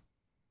wrong.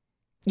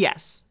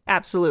 Yes,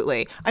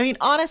 absolutely. I mean,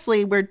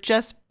 honestly, we're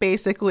just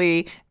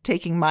basically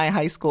taking my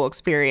high school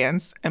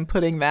experience and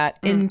putting that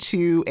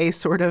into a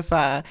sort of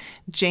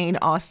Jane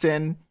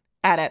Austen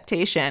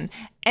adaptation.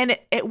 And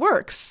it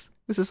works.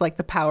 This is like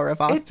the power of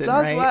Austen,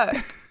 right? It does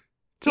work.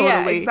 Totally.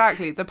 Yeah,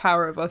 exactly. The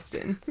power of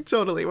Austen.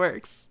 Totally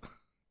works.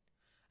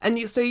 And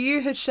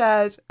you had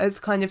shared as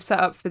kind of set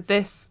up for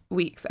this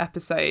week's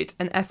episode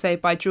an essay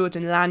by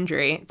Jordan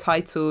Landry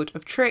titled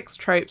Of Tricks,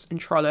 Tropes and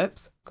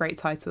Trollops. Great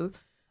title.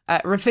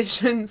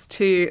 Revisions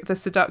to the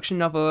seduction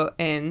novel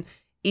in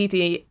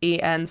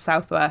E.D.E.N.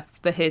 Southworth's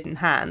The Hidden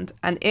Hand.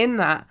 And in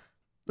that,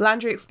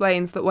 Landry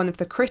explains that one of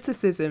the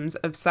criticisms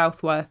of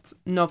Southworth's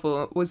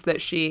novel was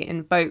that she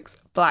invokes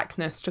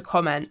blackness to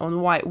comment on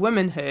white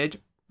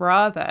womanhood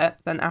rather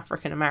than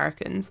African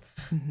Americans.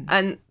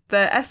 And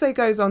the essay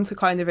goes on to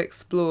kind of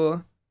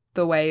explore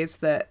the ways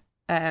that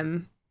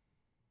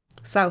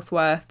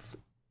Southworth's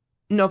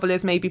novel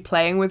is maybe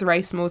playing with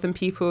race more than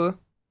people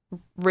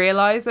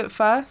realize at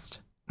first.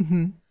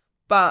 Mm-hmm.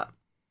 But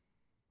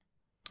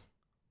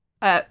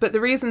the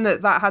reason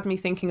that had me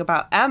thinking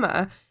about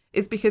Emma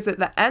is because at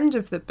the end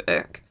of the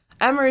book,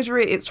 Emma is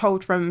it's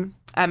told from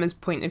Emma's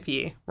point of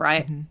view,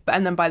 right? Mm-hmm.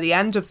 And then by the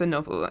end of the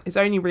novel, it's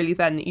only really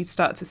then that you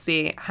start to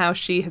see how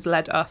she has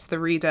led us, the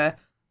reader,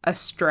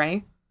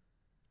 astray.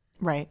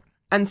 Right.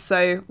 And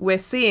so we're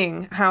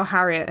seeing how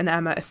Harriet and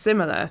Emma are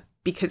similar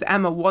because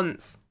Emma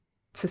wants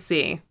to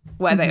see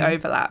where they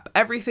overlap.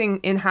 Everything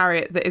in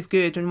Harriet that is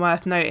good and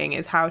worth noting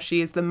is how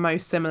she is the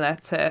most similar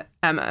to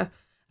Emma.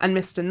 And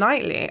Mr.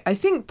 Knightley, I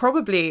think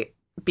probably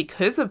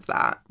because of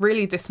that,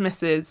 really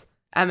dismisses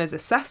Emma's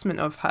assessment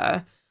of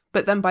her.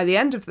 But then by the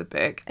end of the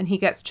book, and he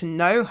gets to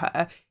know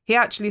her, he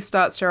actually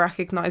starts to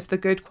recognise the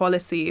good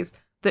qualities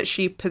that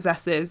she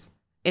possesses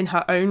in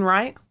her own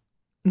right.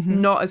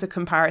 Mm-hmm. Not as a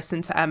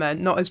comparison to Emma,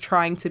 not as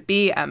trying to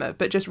be Emma,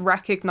 but just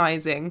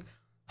recognising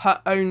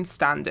her own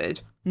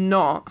standard,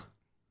 not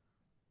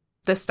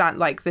the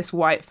like this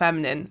white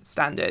feminine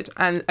standard.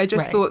 And I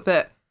just thought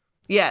that,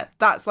 yeah,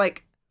 that's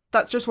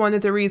just one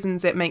of the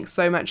reasons it makes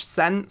so much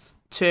sense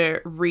to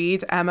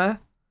read Emma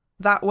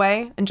that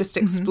way and just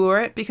explore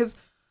it, because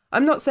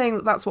I'm not saying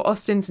that that's what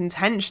Austen's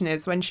intention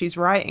is when she's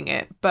writing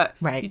it, but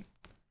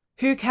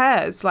who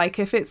cares? Like,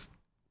 if it's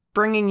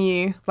bringing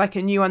you like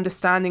a new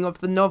understanding of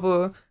the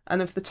novel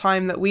and of the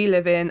time that we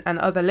live in and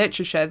other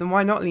literature, then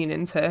why not lean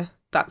into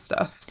that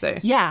stuff? So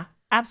yeah,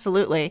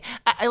 absolutely.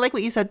 I like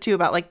what you said too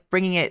about like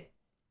bringing it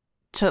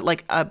to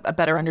like a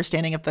better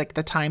understanding of like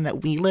the time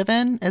that we live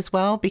in as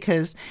well,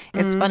 because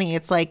it's funny.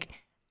 It's like,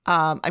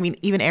 I mean,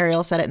 even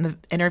Ariel said it in the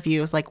interview.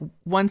 It was like,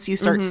 once you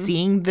start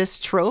seeing this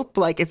trope,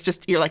 like it's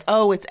just, you're like,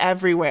 oh, it's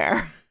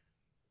everywhere.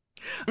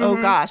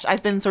 Oh gosh,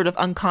 I've been sort of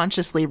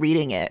unconsciously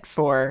reading it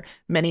for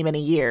many,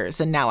 many years,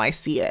 and now I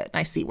see it.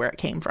 I see where it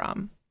came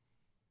from.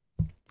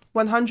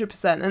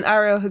 100%. And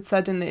Ariel had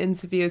said in the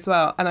interview as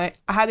well, and I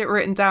had it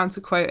written down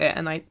to quote it,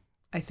 and I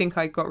think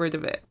I got rid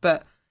of it.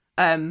 But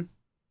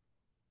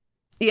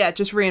yeah,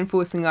 just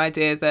reinforcing the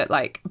idea that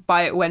like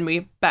when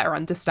we better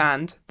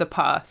understand the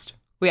past,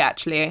 we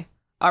actually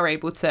are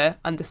able to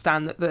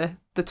understand that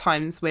the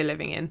times we're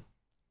living in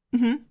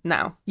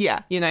now.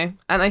 Yeah. You know,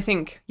 and I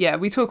think, yeah,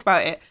 we talk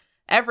about it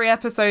every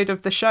episode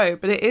of the show,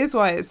 but it is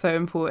why it's so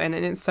important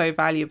and it's so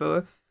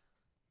valuable.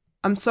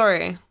 I'm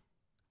sorry.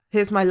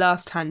 Here's my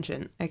last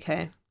tangent,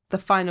 okay? The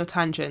final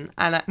tangent.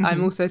 And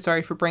I'm also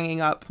sorry for bringing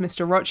up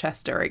Mr.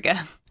 Rochester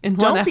again in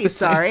one episode. Don't be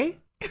sorry.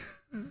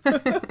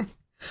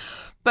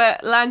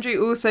 But Landry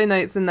also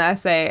notes in the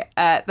essay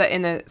that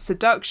in a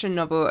seduction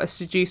novel, a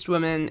seduced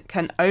woman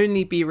can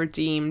only be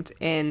redeemed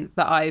in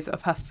the eyes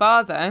of her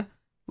father,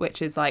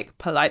 which is like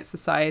polite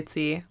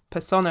society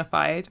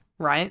personified,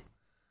 right?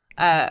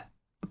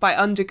 By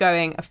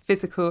undergoing a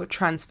physical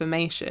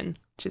transformation,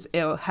 which is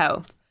ill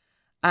health.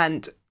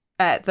 And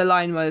the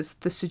line was,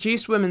 the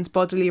seduced woman's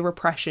bodily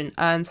repression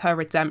earns her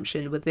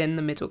redemption within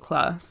the middle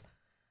class.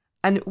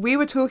 And we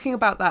were talking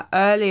about that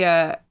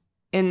earlier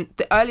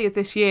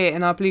this year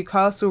in our Blue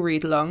Castle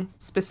read-along,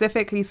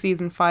 specifically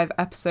season 5,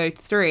 episode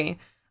 3.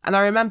 And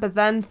I remember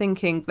then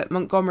thinking that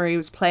Montgomery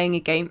was playing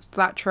against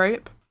that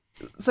trope.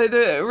 So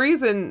the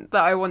reason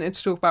that I wanted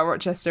to talk about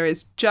Rochester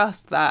is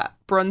just that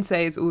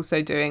Bronte is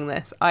also doing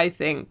this, I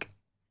think,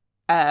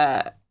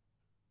 at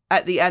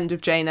the end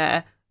of Jane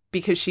Eyre,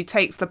 because she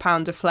takes the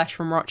pound of flesh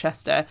from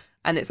Rochester,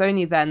 and it's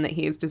only then that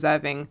he is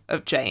deserving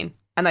of Jane.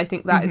 And I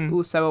think that is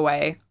also a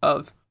way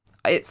of,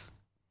 it's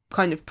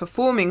kind of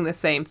performing the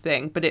same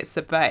thing, but it's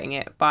subverting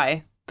it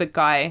by the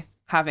guy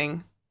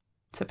having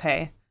to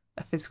pay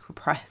a physical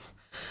price.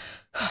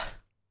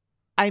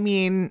 I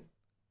mean,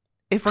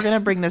 if we're going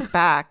to bring this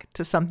back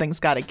to Something's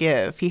Gotta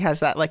Give, he has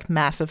that like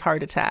massive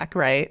heart attack,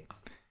 right?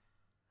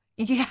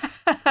 Yeah.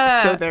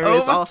 So there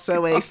is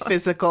also a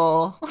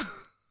physical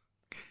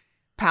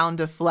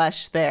pound of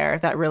flesh there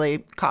that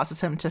really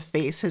causes him to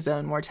face his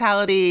own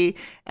mortality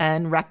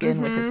and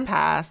reckon with his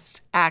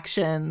past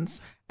actions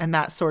and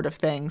that sort of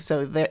thing.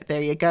 So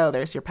there you go.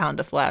 There's your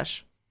pound of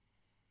flesh.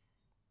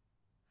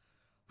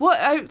 What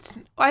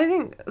I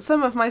think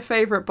some of my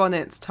favourite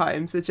Bonnets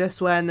times are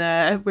just when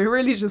we're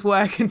really just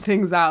working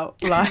things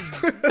out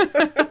live.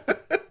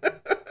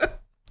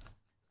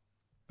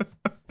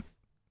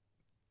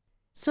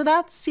 So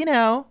that's,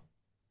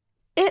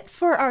 it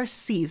for our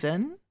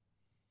season.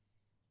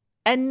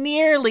 And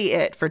nearly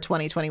it for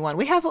 2021.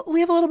 We have a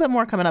little bit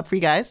more coming up for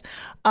you guys.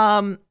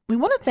 We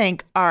want to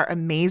thank our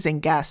amazing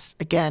guests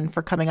again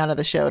for coming onto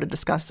the show to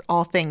discuss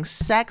all things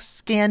sex,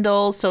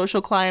 scandal,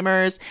 social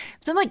climbers.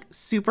 It's been like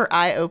super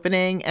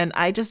eye-opening, and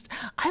I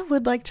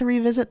would like to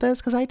revisit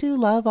this because I do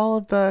love all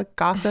of the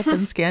gossip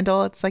and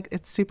scandal. It's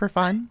super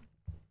fun.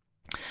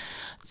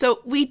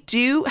 So we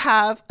do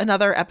have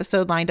another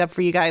episode lined up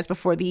for you guys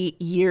before the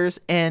year's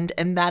end,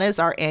 and that is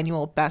our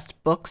annual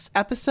Best Books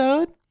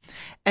episode.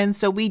 And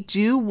so we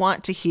do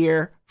want to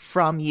hear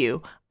from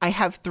you. I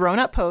have thrown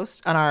up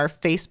posts on our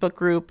Facebook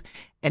group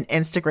and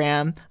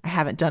Instagram. I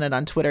haven't done it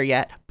on Twitter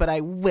yet, but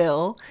I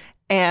will.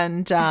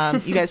 And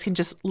you guys can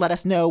just let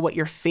us know what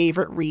your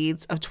favorite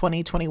reads of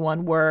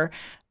 2021 were.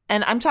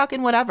 And I'm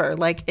talking whatever,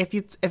 like if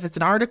it's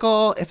an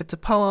article, if it's a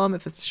poem,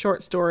 if it's a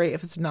short story,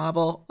 if it's a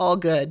novel, all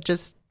good.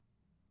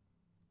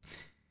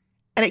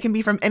 And it can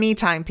be from any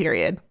time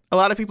period. A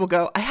lot of people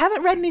go, I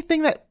haven't read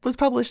anything that was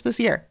published this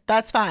year.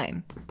 That's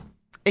fine.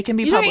 It can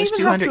be published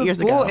 200 years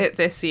ago. You don't even have to have bought it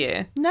this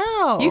year.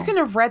 No. You can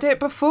have read it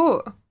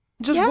before.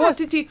 Just Yes.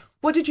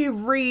 what did you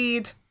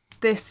read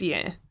this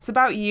year? It's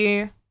about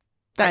you.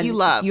 That you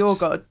loved. You're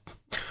good.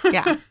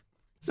 Yeah.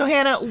 So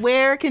Hannah,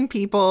 where can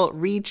people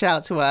reach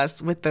out to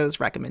us with those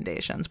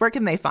recommendations? Where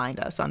can they find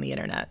us on the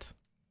internet?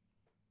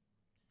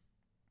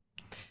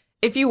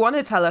 If you want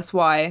to tell us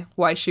why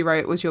She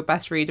Wrote was your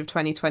best read of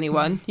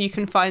 2021, you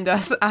can find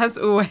us, as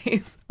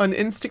always, on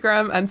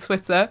Instagram and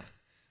Twitter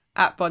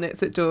at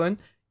Bonnets at Dawn.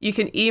 You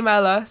can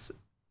email us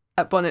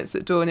at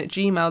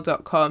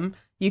bonnetsatdawn@gmail.com.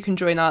 You can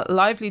join our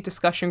lively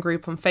discussion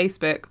group on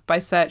Facebook by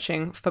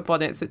searching for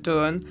Bonnets at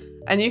Dawn.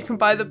 And you can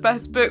buy the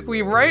best book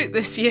we wrote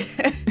this year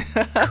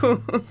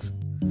called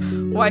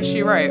Why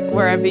She Wrote,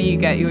 wherever you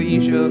get your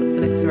usual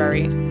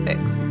literary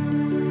fix.